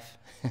his wife.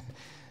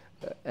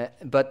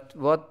 But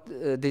what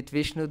did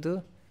Vishnu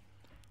do?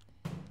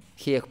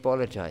 He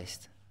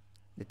apologized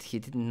that he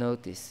didn't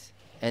notice,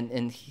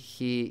 and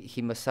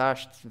he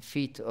massaged the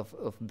feet of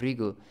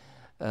Bhrigu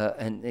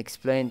and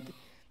explained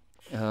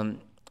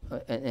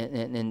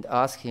and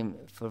asked him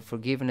for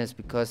forgiveness,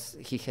 because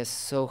he has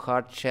so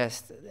hard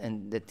chest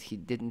and that he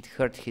didn't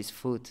hurt his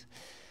foot.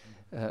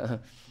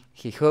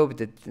 He hoped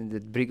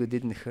that Bhrigu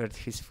didn't hurt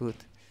his foot.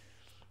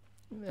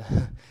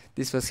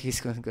 This was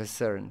his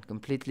concern,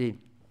 completely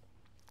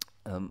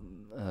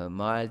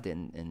mild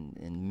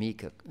and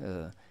meek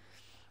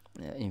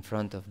in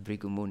front of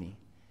Bhrigu Muni.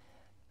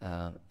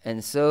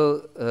 And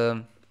so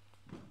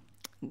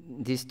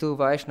these two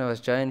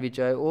Vaishnavas, Jaya and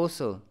Vijaya,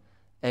 also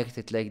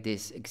acted like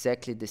this,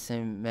 exactly the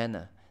same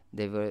manner.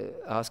 They were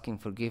asking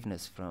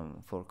forgiveness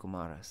for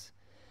Kumaras,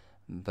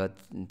 but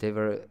they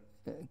were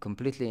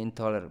completely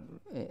intolerant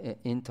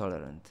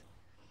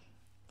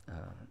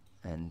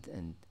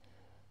and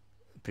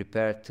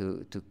prepared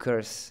to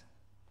curse,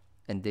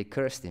 and they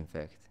cursed, in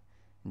fact,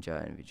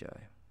 Jaya and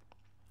Vijaya.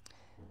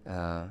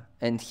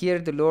 And here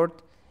the Lord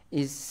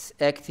is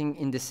acting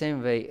in the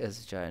same way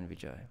as Jaya and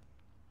Vijaya.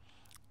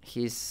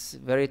 He's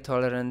very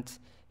tolerant.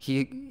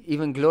 He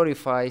even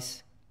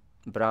glorifies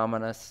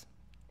Brahmanas,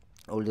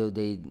 although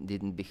they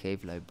didn't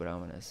behave like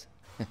Brahmanas.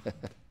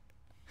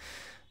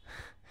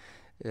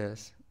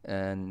 Yes,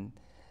 and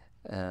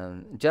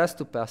just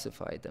to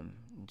pacify them.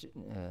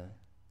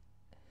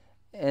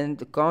 And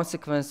the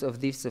consequence of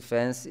this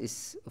offense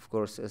is, of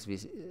course, as we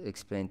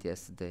explained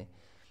yesterday,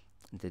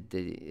 that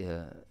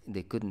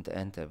they couldn't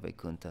enter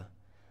Vaikuntha.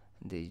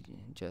 They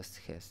just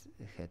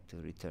had to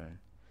return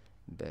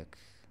back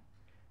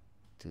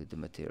to the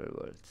material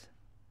world.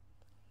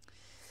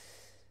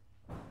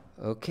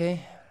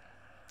 Okay,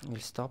 we'll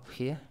stop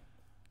here.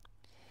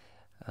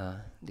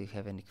 Do you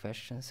have any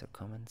questions or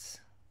comments?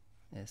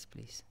 Yes,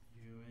 please.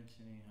 You were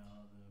mentioning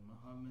how the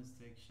Mahatmas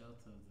take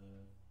shelter of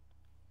the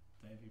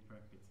Devi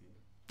Prakriti.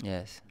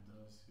 Yes. And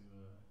those who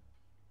are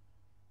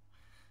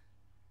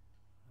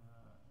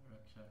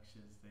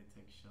Rakshakshas, they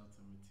take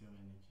shelter of material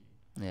energy.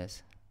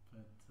 Yes.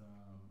 But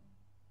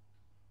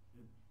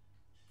it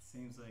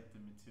seems like the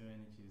material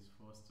energy is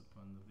forced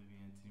upon the living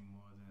entity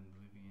more than the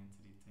living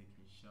entity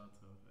taking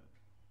shelter of it.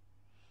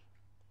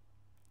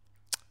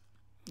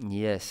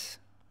 Yes.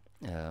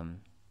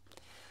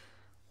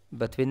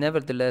 But we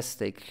nevertheless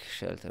take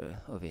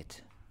shelter of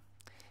it,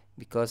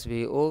 because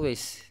we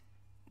always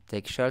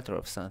take shelter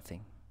of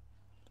something.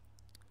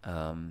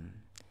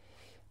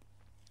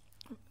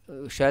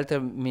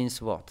 Shelter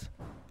means what?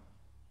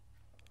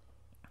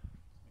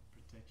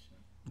 Protection.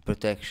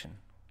 Protection,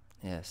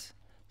 yes.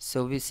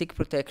 So we seek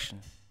protection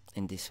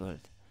in this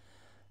world.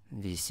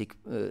 We seek,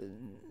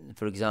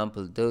 for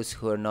example, those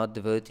who are not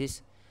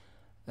devotees,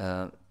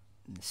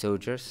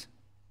 soldiers,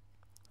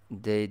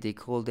 they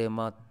call their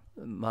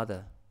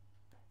mother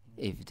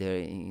if they're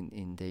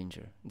in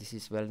danger. This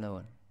is well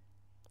known.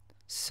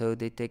 So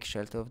they take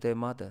shelter of their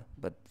mother,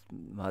 but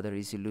mother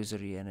is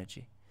illusory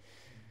energy.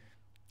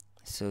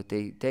 So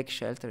they take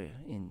shelter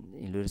in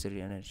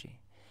illusory energy.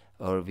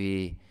 Or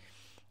we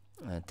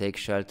take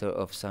shelter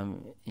of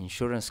some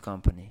insurance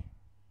company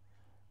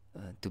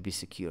to be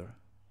secure.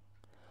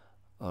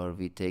 Or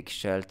we take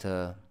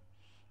shelter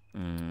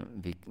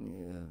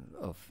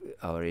of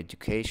our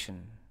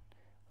education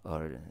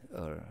or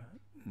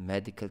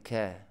medical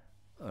care,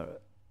 or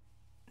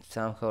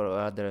somehow or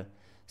other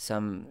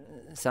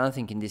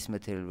something in this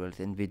material world,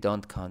 and we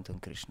don't count on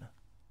Krishna.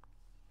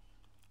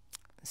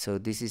 So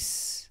this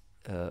is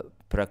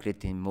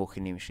Prakriti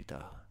Mohinim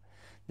Shita,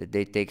 that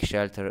they take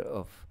shelter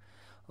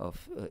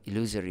of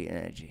illusory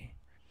energy,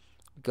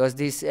 because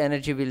this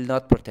energy will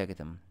not protect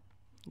them.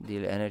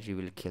 The energy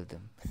will kill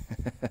them.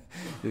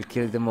 Will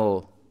kill them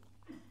all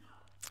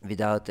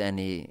without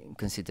any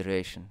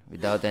consideration,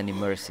 without any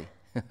mercy.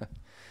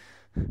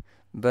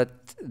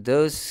 But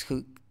those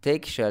who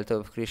take shelter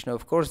of Krishna,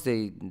 of course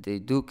they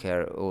do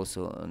care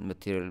also on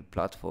material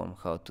platform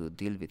how to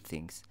deal with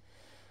things.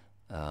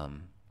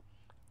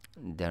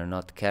 They're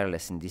not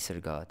careless in this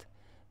regard.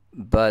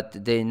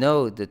 But they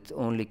know that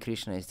only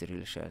Krishna is the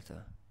real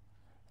shelter.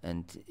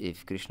 And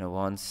if Krishna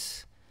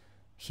wants,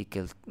 he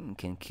can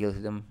kill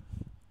them.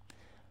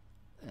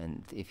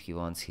 And if he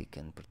wants, he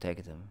can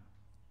protect them.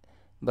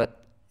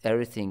 But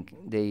everything,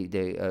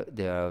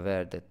 they are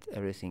aware that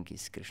everything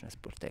is Krishna's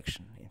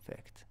protection, in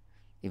fact.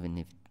 Even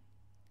if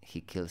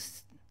he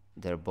kills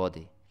their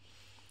body,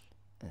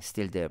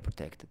 still they are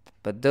protected.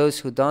 But those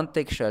who don't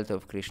take shelter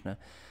of Krishna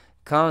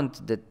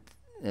count that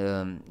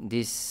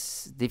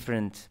these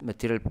different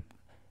material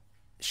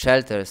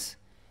shelters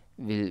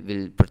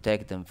will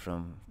protect them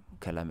from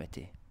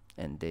calamity.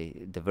 and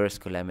the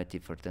worst calamity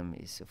for them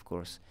is, of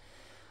course,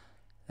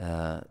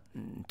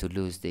 to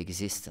lose the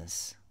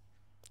existence,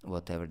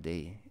 whatever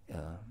they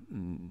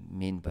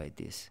mean by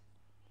this.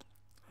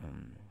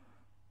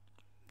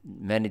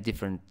 Many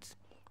different,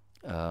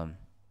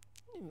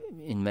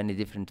 in many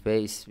different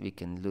ways, we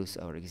can lose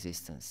our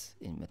existence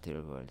in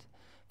material world.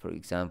 For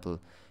example,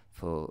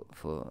 for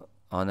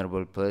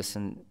honorable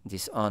person,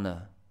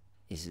 dishonor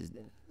is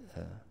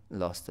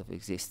loss of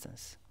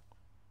existence.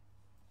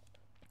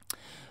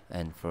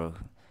 And for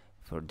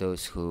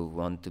those who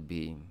want to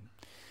be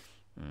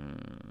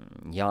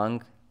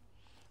young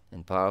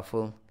and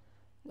powerful,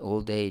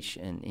 old age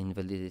and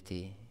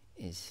invalidity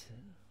is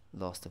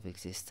loss of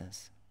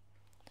existence.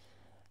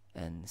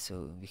 And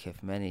so we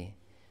have many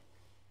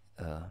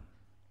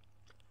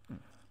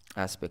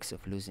aspects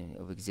of losing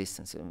of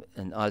existence.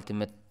 And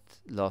ultimate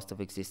loss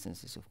of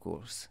existence is, of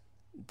course,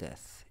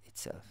 death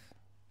itself.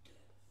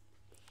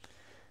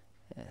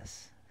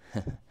 Yes.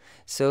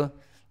 So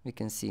we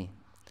can see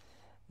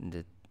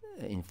that,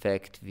 in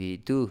fact, we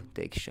do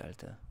take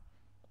shelter.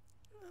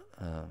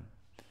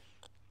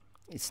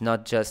 It's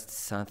not just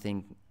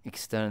something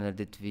external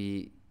that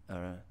we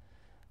are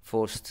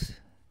forced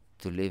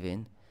to live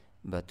in,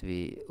 but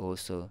we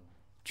also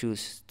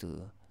choose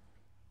to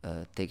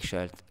take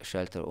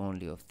shelter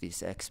only of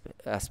this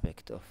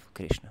aspect of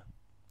Krishna,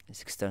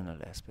 this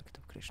external aspect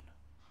of Krishna.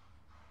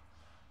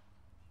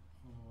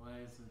 Well, why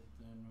is it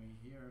then we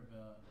hear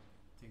about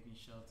taking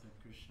shelter of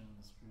Krishna and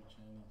the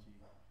spiritual energy,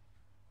 but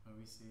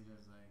we see it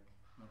as like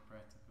not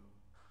practical?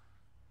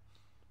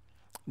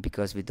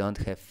 Because we don't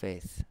have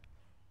faith.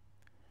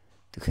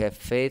 To have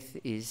faith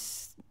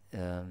is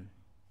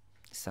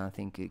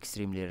something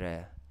extremely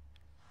rare.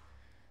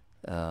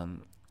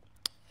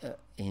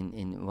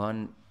 In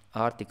one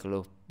article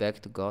of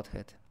Back to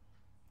Godhead,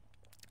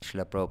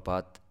 Srila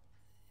Prabhupada,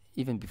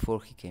 even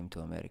before he came to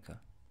America,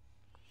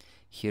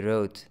 he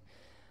wrote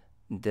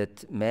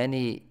that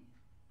many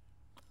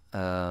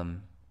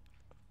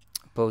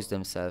pose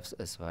themselves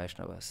as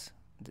Vaishnavas.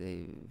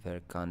 They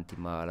wear Kanti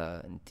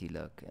Mala and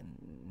Tilak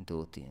and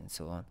Dhoti and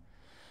so on.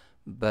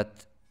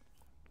 But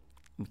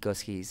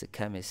because he is a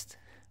chemist,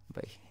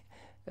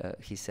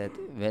 he said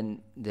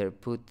when they're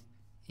put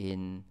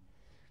in,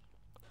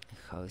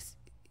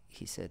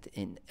 he said,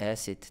 in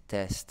acid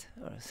test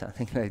or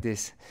something like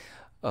this,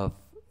 of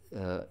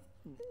or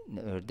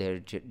their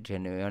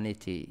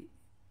genuinity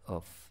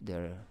of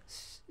their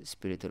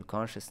spiritual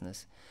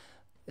consciousness,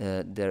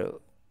 their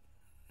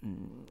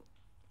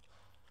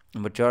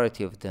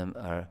majority of them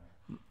are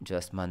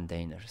just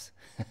mundaners.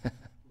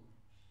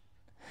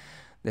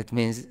 That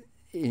means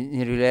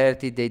in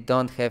reality they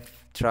don't have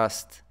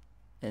trust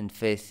and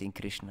faith in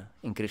Krishna,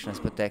 in Krishna's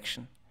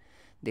protection.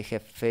 They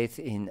have faith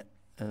in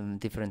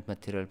different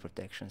material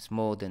protections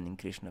more than in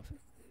Krishna.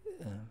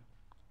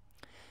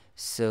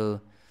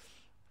 So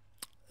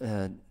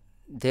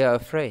they are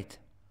afraid.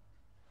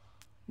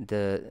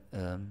 The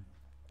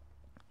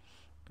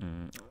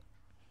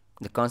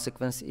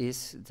consequence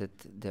is that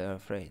they are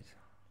afraid.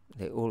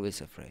 They're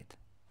always afraid.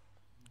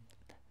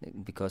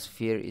 Because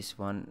fear is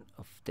one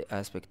of the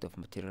aspects of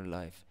material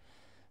life,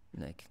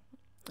 like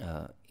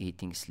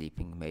eating,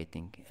 sleeping,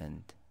 mating,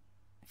 and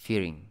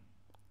fearing,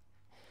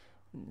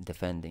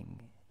 defending.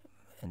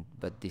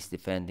 But this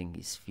defending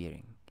is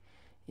fearing,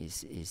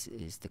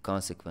 is the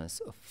consequence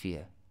of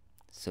fear.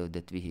 So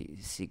that we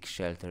seek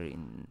shelter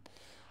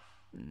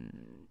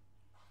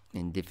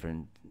in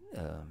different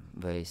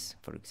ways.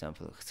 For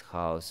example,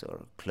 house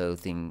or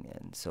clothing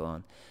and so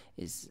on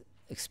is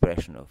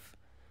expression of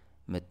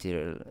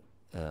material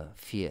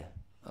fear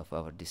of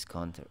our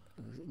discomfort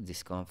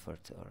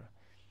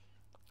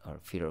or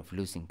fear of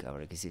losing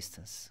our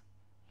existence.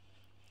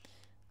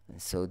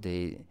 And so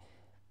they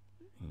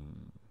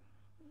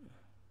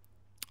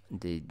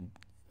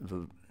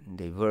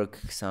work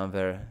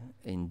somewhere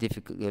in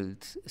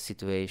difficult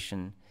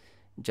situation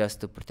just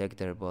to protect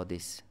their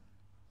bodies,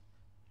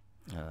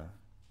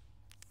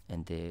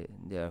 and they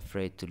are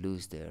afraid to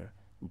lose their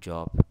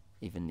job,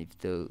 even if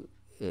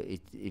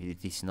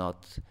it is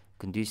not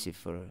conducive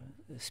for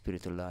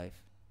spiritual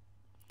life.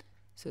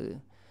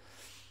 So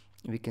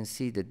we can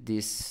see that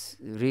this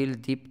real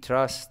deep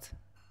trust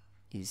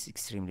is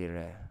extremely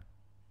rare,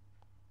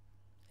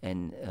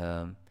 and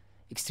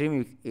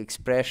extreme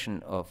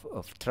expression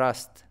of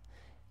trust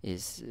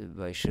is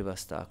by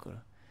Srivas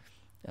Thakur.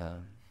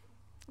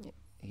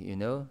 You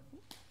know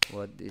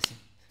what this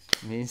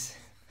means?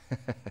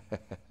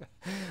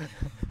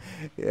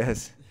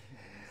 Yes,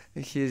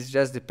 he is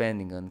just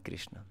depending on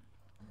Krishna,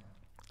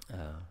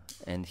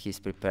 and he's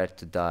prepared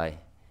to die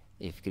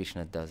if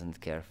Krishna doesn't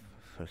care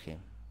for him.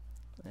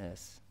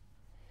 Yes,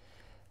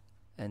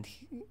 and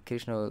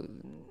Krishna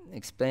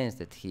explains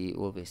that he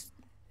always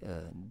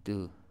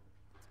do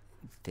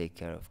take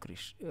care of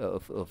Krishna,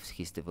 of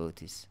his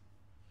devotees.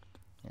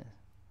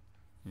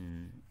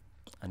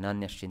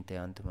 Ananyas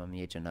chintayantam mam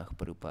ye janah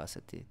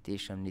parupasate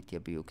tesham nitya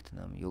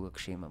abhiyuktanam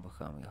yogakshema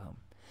bhakamyaham.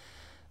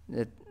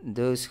 That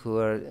those who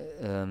are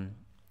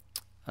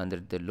under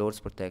the Lord's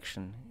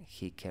protection,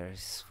 he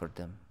cares for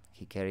them.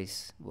 he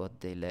carries what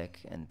they lack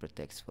and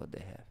protects what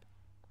they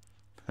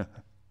have.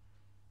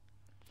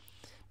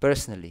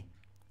 Personally,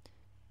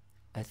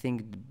 I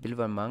think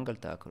Bilvan Mangal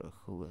Thakur,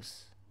 who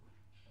was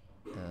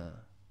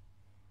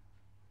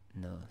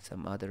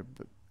some other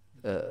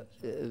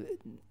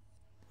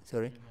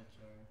sorry,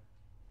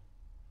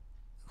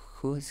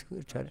 who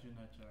Acharya?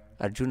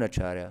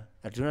 Arjunacharya.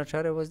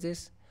 Arjunacharya was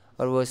this,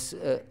 or was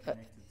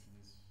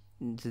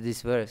to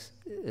this verse?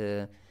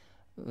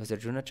 Was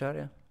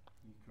Arjunacharya?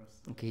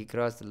 He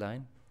crossed the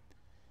line.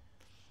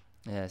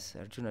 Yes,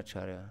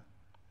 Arjunacharya.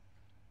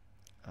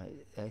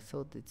 I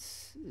thought it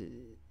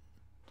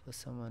was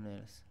someone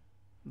else,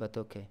 but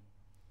okay.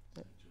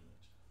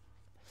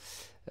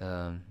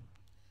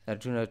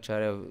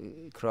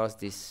 Arjunacharya crossed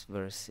this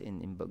verse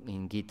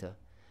in Gita,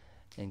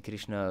 and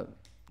Krishna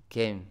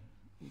came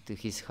to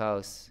his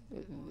house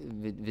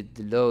with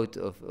the load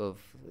of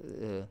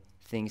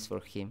things for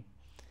him,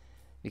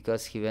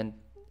 because he went,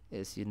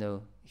 as you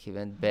know, he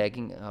went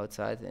begging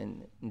outside,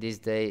 and this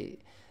day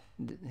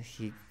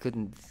he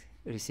couldn't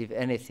receive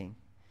anything,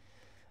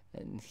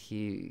 and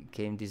he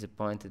came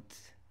disappointed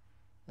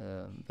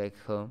back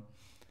home.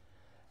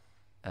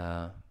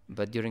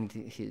 But during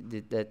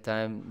that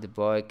time, the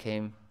boy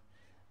came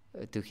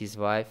to his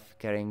wife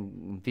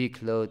carrying a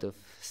big load of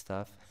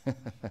stuff.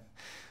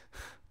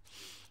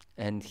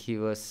 And he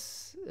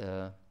was,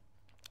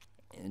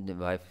 and the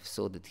wife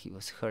saw that he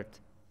was hurt.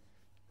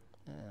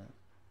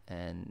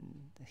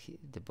 And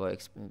the boy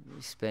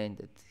explained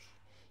that,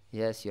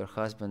 yes, your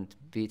husband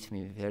beat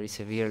me very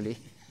severely.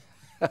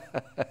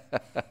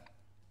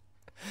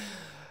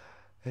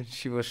 And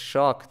she was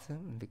shocked,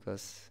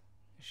 because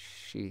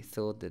she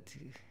thought that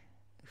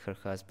her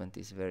husband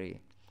is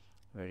very,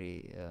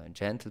 very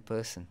gentle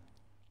person.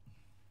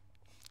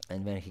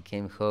 And when he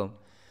came home,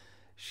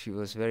 she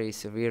was very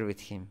severe with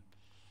him.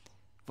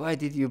 Why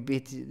did you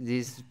beat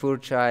this poor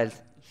child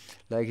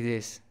like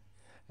this?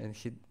 And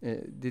he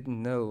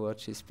didn't know what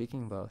she's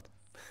speaking about.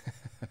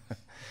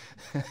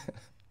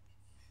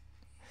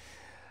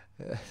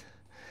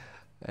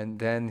 And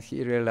then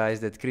he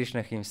realized that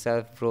Krishna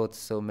himself brought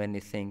so many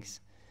things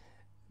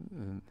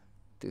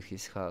to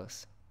his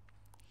house,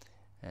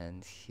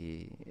 and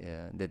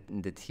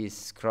that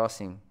his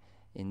crossing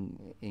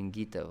in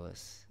Gita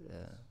was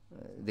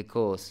the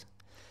cause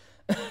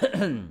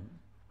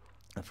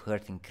of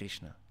hurting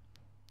Krishna.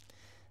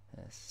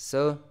 Yes.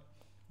 So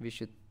we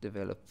should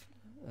develop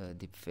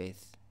deep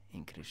faith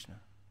in Krishna.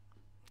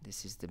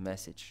 This is the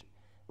message,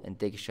 and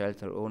take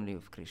shelter only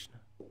of Krishna.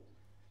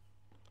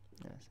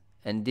 Yes.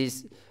 And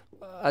these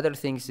other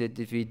things that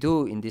we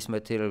do in this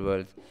material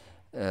world,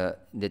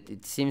 that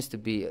it seems to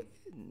be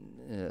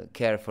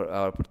care for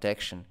our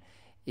protection,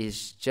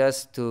 is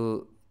just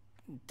to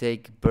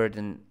take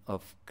burden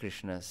of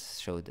Krishna's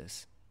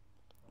shoulders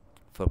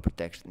for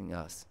protecting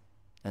us.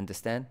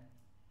 Understand?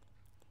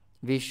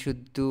 We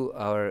should do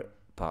our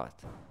part,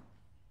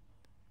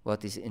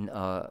 what is in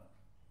our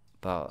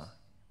power,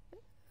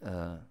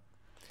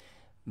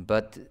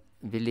 but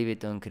we leave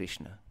it on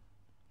Krishna,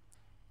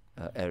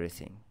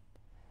 everything.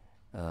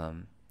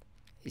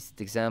 It's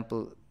the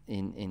example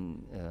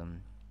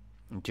in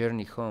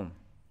Journey Home,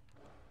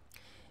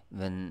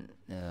 when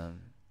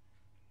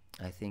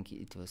I think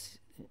it was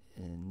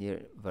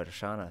near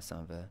Varshana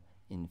somewhere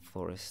in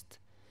forest,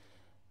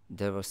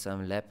 there was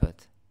some leopard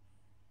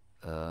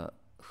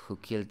who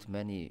killed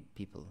many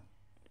people,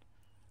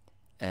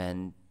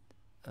 and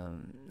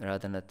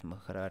Radhanath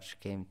Maharaj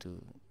came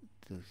to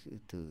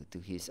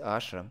his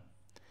ashram,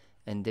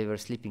 and they were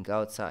sleeping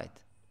outside.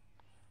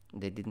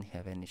 They didn't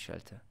have any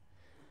shelter,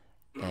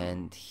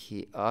 and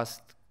he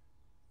asked.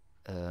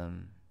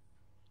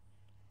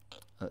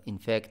 In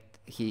fact,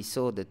 he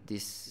saw that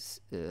this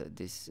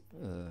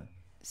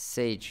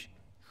sage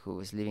who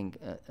was living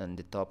on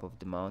the top of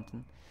the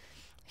mountain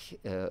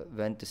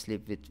went to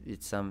sleep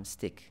with some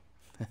stick.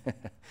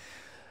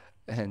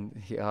 And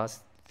he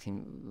asked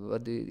him,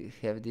 what do you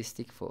have this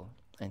stick for?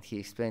 And he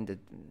explained that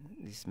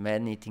this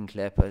man-eating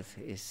leopard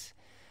is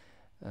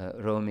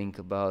roaming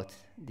about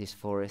these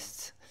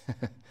forests.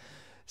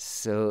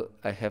 So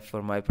I have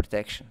for my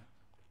protection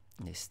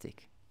this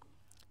stick.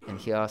 And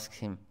he asked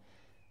him,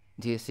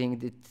 do you think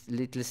that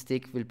little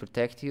stick will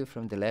protect you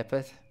from the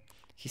leopard?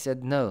 He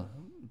said, no,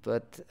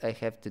 but I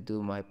have to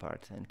do my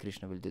part, and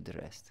Krishna will do the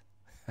rest.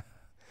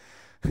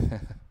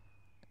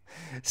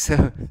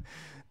 So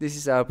this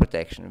is our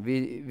protection.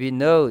 We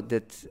know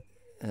that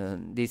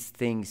these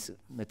things,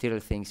 material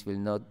things, will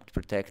not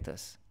protect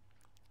us,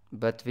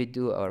 but we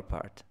do our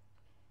part.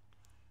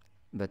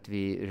 But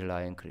we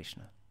rely on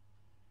Krishna.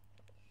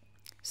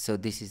 So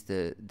this is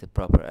the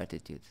proper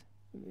attitude.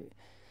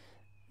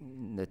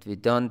 That we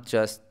don't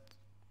just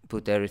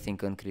put everything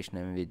on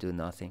Krishna and we do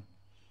nothing,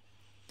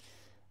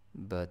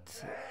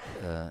 but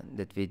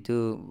that we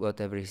do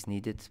whatever is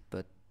needed,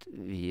 but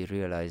we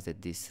realize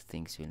that these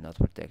things will not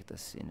protect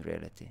us in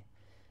reality,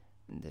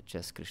 and that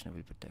just Krishna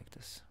will protect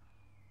us.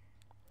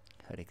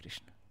 Hare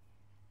Krishna.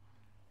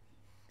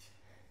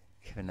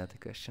 You have another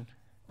question?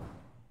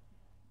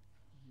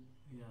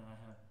 Yeah, I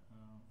have.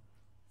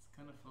 It's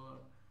kind of follow.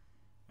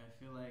 I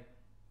feel like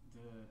to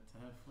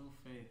have full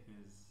faith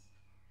is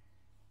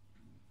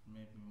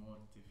maybe more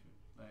difficult.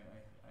 Like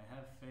I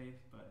have faith,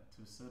 but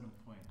to a certain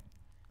point.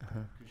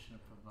 Krishna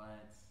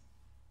provides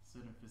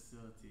certain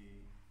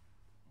facility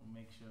or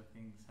make sure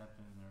things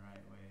happen in the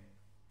right way,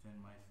 then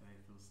my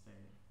faith will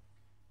stay.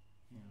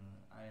 You know,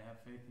 I have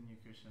faith in you,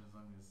 Krishna, as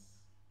long as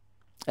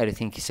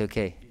everything is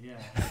okay.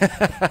 Yeah.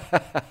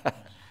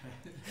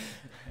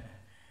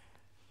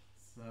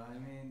 So I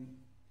mean,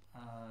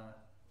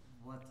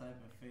 what type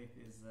of faith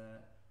is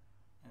that,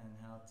 and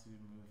how to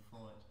move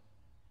forward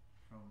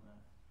from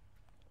that?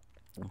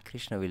 And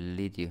Krishna will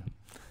lead you,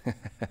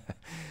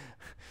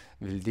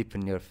 will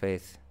deepen your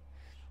faith,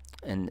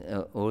 and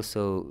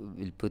also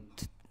will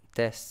put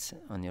tests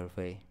on your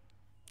way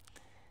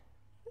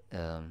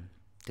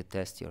to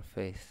test your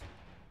faith.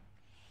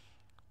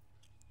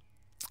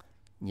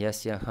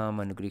 Yasyaham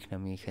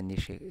anugrihnami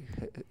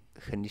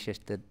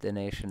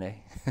khanishashtadaneshane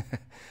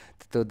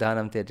tato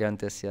dhanam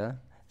tejantasya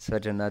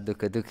svajana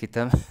dukha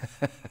dukhitam.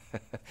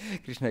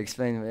 Krishna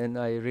explained, when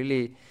I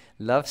really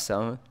love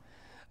someone,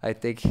 I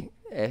take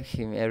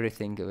him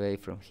everything away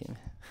from him.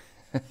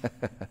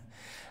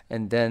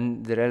 And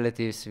then the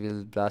relatives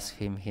will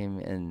blaspheme him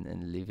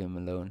and leave him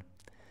alone.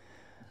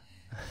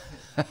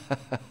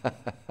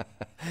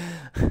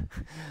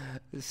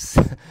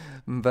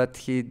 But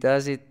he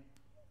does it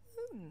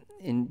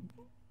in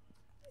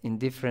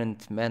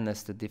different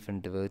manners to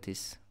different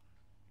devotees.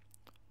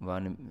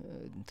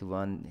 To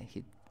one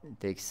he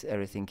takes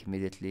everything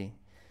immediately.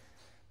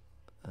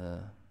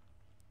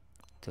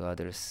 To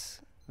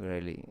others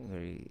very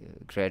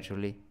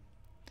gradually.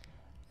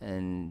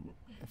 And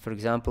for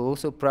example,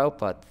 also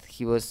Prabhupada,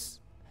 he was.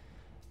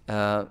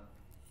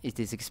 It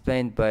is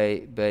explained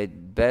by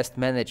best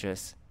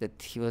managers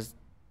that he was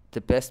the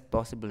best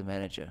possible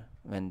manager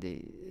when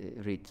they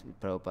read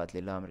Prabhupada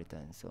Lilamrita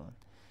and so on.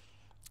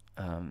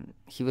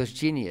 He was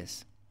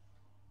genius,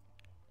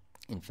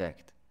 in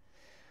fact.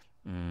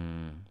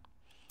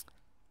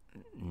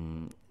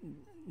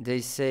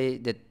 They say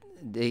that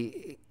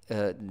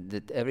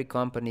that every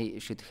company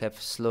should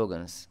have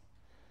slogans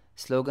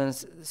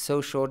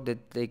so short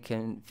that they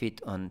can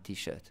fit on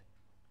T-shirt.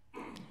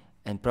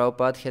 And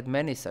Prabhupada had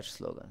many such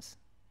slogans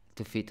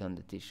to fit on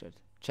the T-shirt.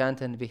 Chant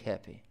and be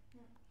happy.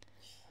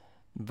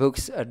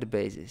 Books are the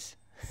basis.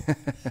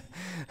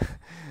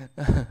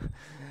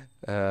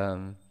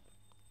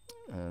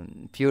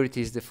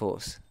 Purity is the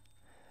force.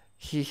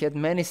 He had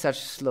many such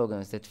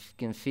slogans that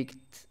can fit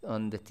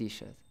on the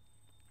T-shirt.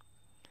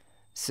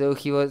 So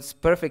he was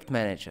perfect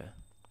manager.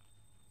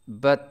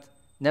 But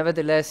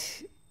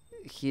nevertheless,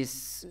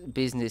 his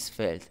business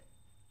failed.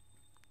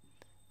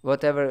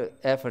 Whatever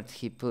effort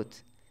he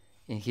put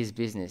in his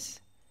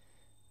business,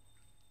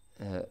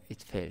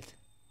 it failed.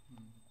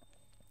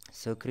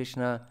 So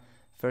Krishna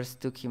first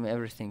took him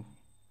everything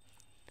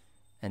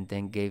and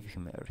then gave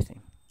him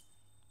everything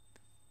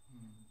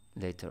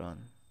later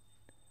on.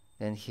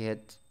 Then he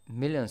had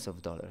millions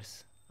of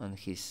dollars on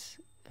his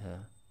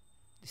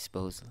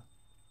disposal.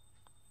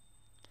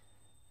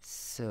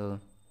 So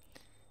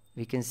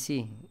we can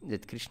see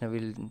that Krishna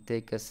will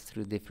take us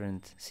through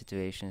different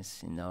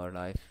situations in our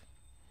life.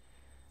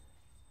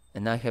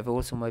 And I have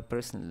also my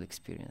personal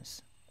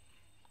experience.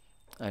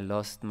 I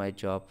lost my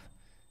job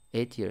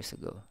 8 years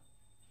ago.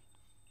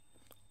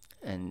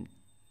 And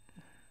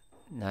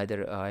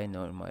neither I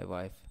nor my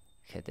wife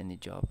had any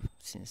job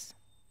since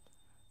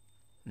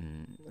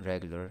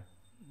regular.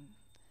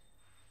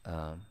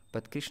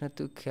 But Krishna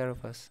took care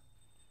of us.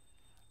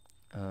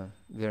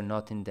 We are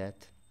not in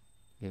debt.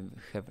 We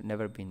have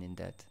never been in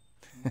debt.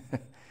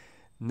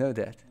 No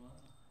debt.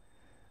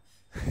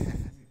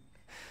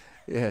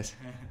 Yes.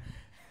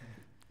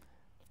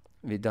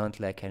 We don't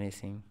lack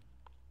anything.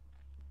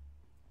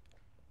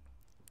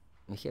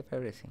 We have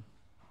everything.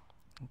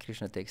 And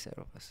Krishna takes care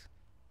of us.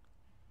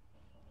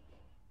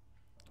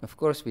 Of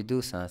course, we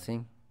do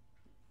something,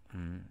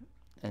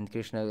 and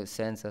Krishna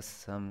sends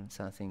us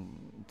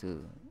something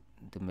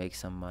to make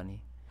some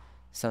money,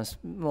 some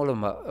small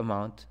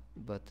amount,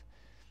 but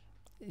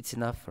it's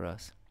enough for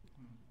us.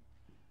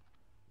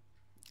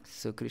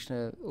 So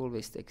Krishna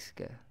always takes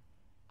care.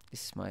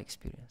 This is my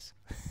experience.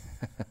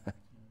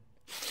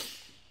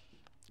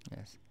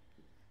 Yes.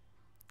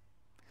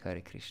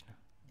 Hare Krishna.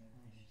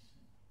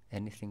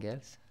 Anything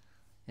else?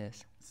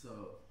 Yes.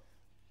 So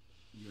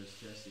you're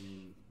stressing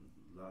in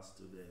last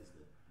 2 days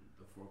that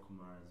the 4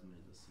 Kumaras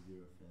made a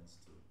severe offense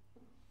to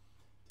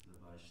the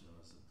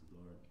Vaishnavas of the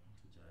Lord,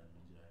 to Jai and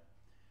Vijay.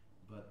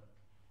 But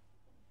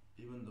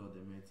even though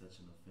they made such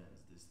an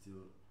offense, they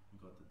still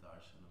got the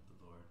darshan of the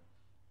Lord.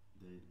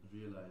 They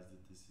realized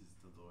that this is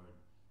the Lord.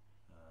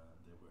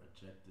 They were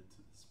attracted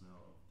to the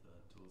smell of the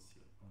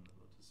tulsi on the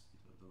lotus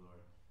feet of the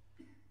Lord.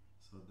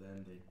 So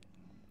then they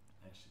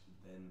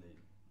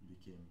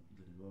became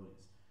the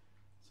devotees.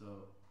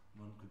 So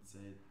one could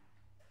say,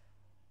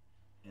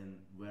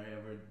 and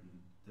wherever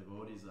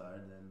devotees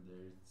are, then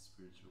there is the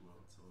spiritual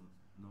world. So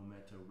no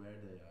matter where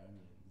they are,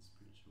 they're in the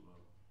spiritual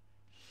world.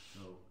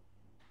 So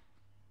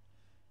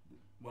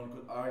one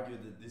could argue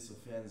that this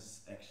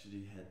offense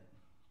actually had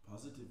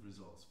positive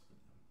results for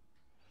them.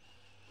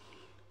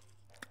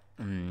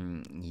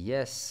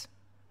 Yes,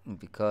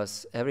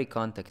 because every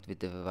contact with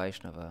the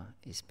Vaishnava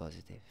is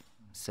positive.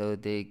 So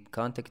they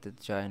contacted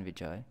Jai and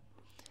Vijay,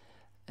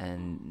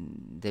 and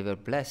they were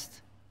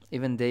blessed.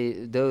 Even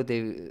though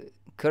they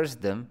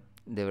cursed them,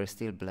 they were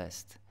still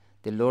blessed.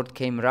 The Lord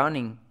came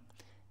running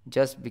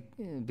just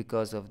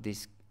because of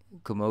this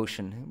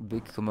commotion,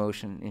 big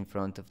commotion in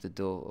front of the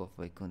door of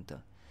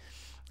Vaikuntha.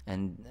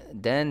 And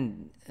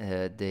then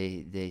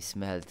they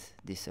smelled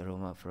this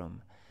aroma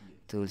from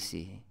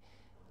Tulsi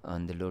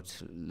on the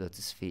Lord's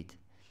lotus feet.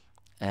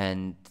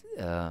 And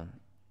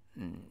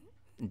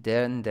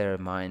then their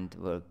mind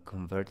were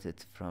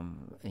converted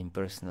from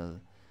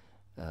impersonal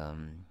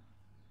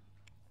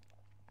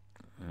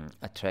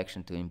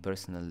attraction to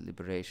impersonal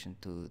liberation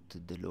to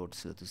the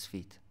Lord's lotus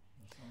feet.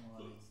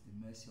 Somehow it's the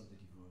mercy of the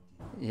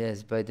devotee.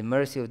 Yes, by the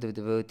mercy of the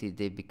devotee,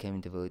 they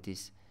became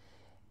devotees.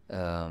 Tulsi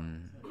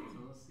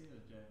or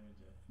Jai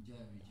Vijay?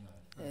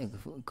 Jai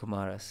Vijay.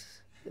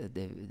 Kumaras, By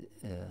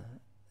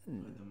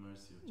the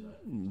mercy of Jai.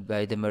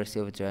 by the mercy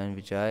of Jai and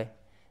Vijay,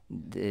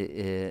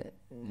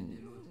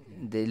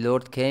 the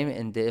Lord came,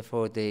 and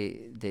therefore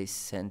they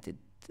sent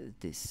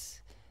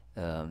this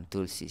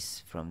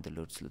tulsis from the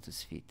Lord's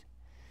lotus feet.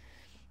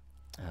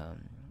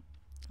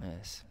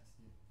 Yes.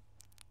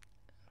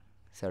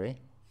 Sorry?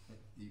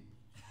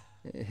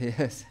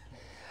 Yes.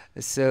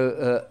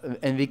 So,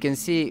 and we can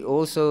see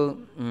also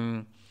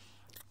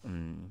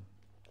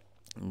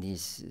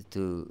these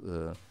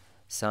two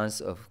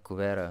sons of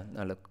Kuvera,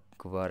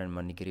 Nalakuvar and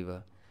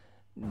Manigriva.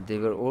 They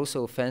were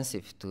also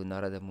offensive to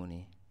Narada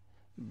Muni,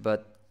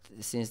 but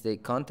since they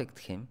contacted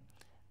him,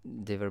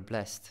 they were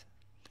blessed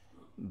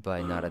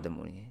by Narada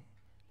Muni.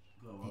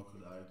 Well, one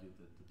could argue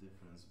that the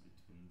difference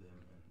between them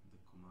and the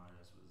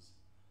Kumaras was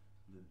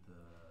that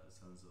the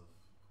sons of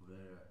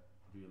Kuvera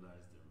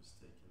realized their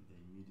mistake and they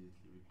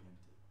immediately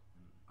repented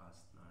and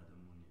asked Narada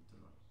Muni to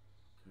not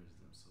curse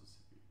them so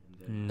severely. And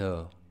then No.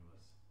 Narada Muni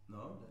was,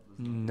 that was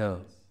not No.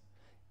 the case.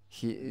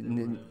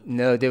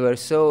 No, they were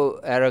so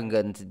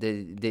arrogant,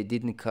 they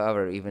didn't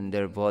cover even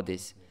their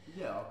bodies.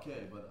 Yeah,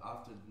 okay, but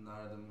after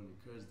Narada Muni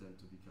cursed them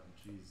to become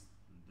trees,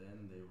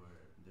 then they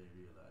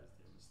realized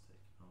their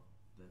mistake. No,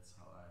 that's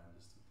how I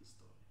understood the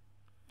story.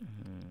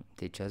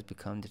 They just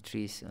become the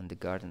trees on the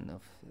garden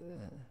of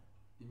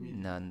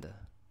Nanda.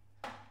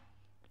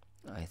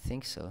 I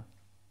think so.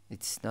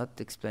 It's not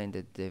explained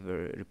that they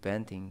were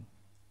repenting.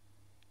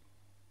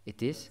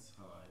 It is? That's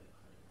how I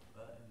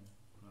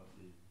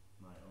probably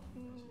my own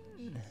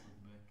imagination.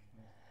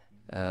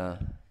 But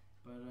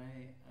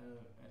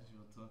as you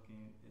were talking,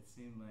 it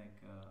seemed like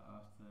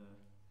after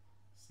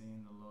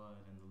seeing the Lord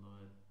and the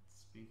Lord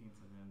speaking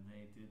to them,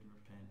 they did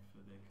repent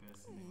for their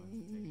cursing and went to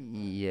take it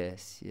back.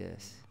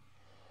 Yes.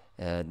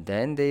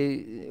 Then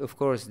they, of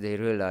course, they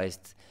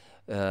realized,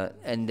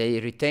 and they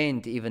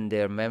retained even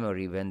their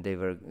memory when they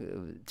were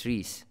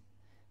trees.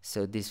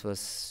 So this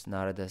was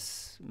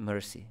Narada's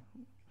mercy.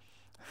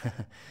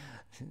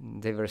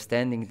 They were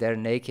standing there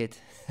naked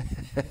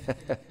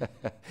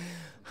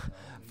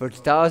for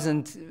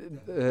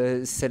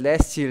 1,000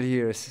 celestial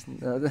years,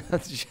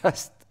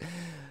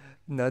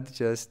 not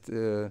just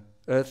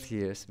earth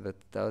years, but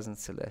 1,000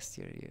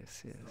 celestial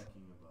years. Yes.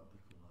 Talking about the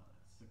Kumaras.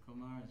 The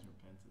Kumaras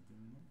repented,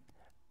 didn't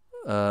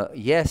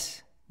they?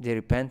 Yes, they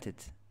repented.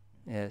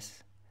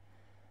 Yes,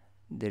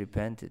 they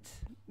repented.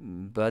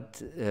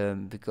 But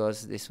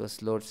because this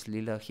was Lord's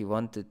Leela, he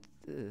wanted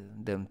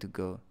them to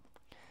go.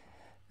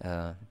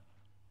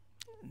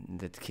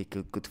 That he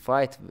could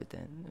fight with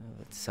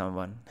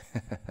someone.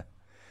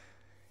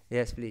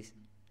 Yes, please.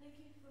 Thank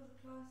you for the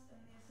class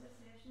and the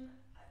association.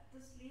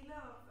 This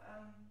Leela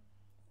of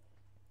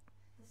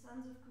the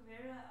sons of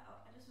Kuvera,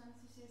 I just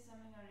wanted to say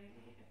something I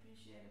really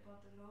appreciate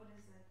about the Lord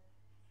is that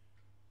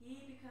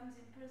he becomes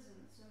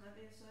imprisoned. So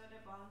Mother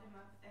Yasoda bound him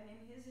up, and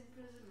in his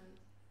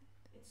imprisonment,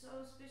 it's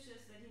so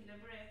auspicious that he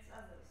liberates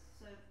others.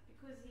 So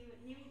because he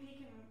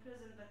became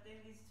imprisoned, but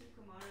then these two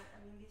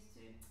these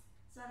two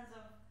sons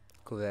of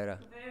Kuvera.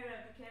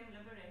 Kuvera became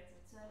liberated.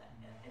 So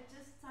it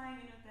just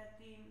tying in with that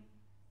theme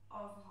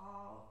of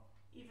how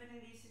even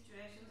in these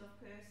situations of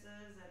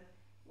curses and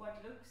what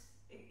looks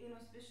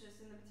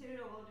inauspicious in the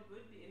material world, it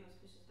would be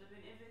inauspicious, but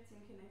whenever it's in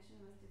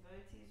connection with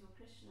devotees or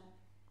Krishna,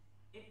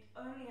 it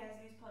only has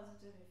these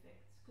positive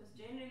effects. Because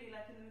generally,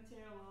 like in the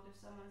material world, if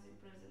someone's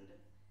imprisoned,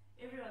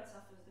 everyone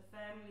suffers. The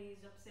family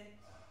is upset,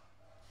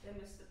 they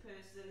miss the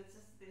person. It's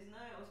just there's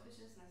no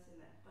auspiciousness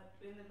in that. But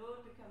when the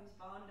Lord becomes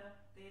bound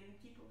up, then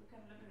people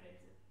become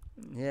liberated.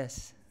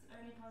 Yes. It's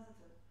only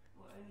positive,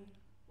 or only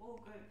all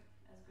good,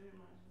 as Guru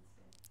Maharaj would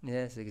say.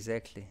 Yes,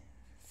 exactly.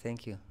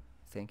 Thank you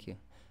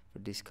for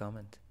this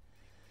comment.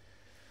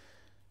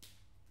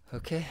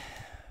 Okay.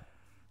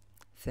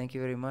 Thank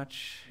you very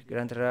much.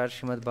 Grantaraj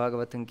Srimad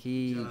Bhagavatam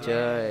ki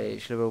jai,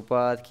 Srila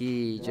Prabhupada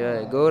ki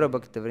jai, Gaura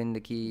Bhakta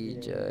Vrinda ki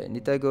jai,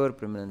 Nitai Gaur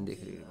Premanande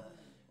Hari.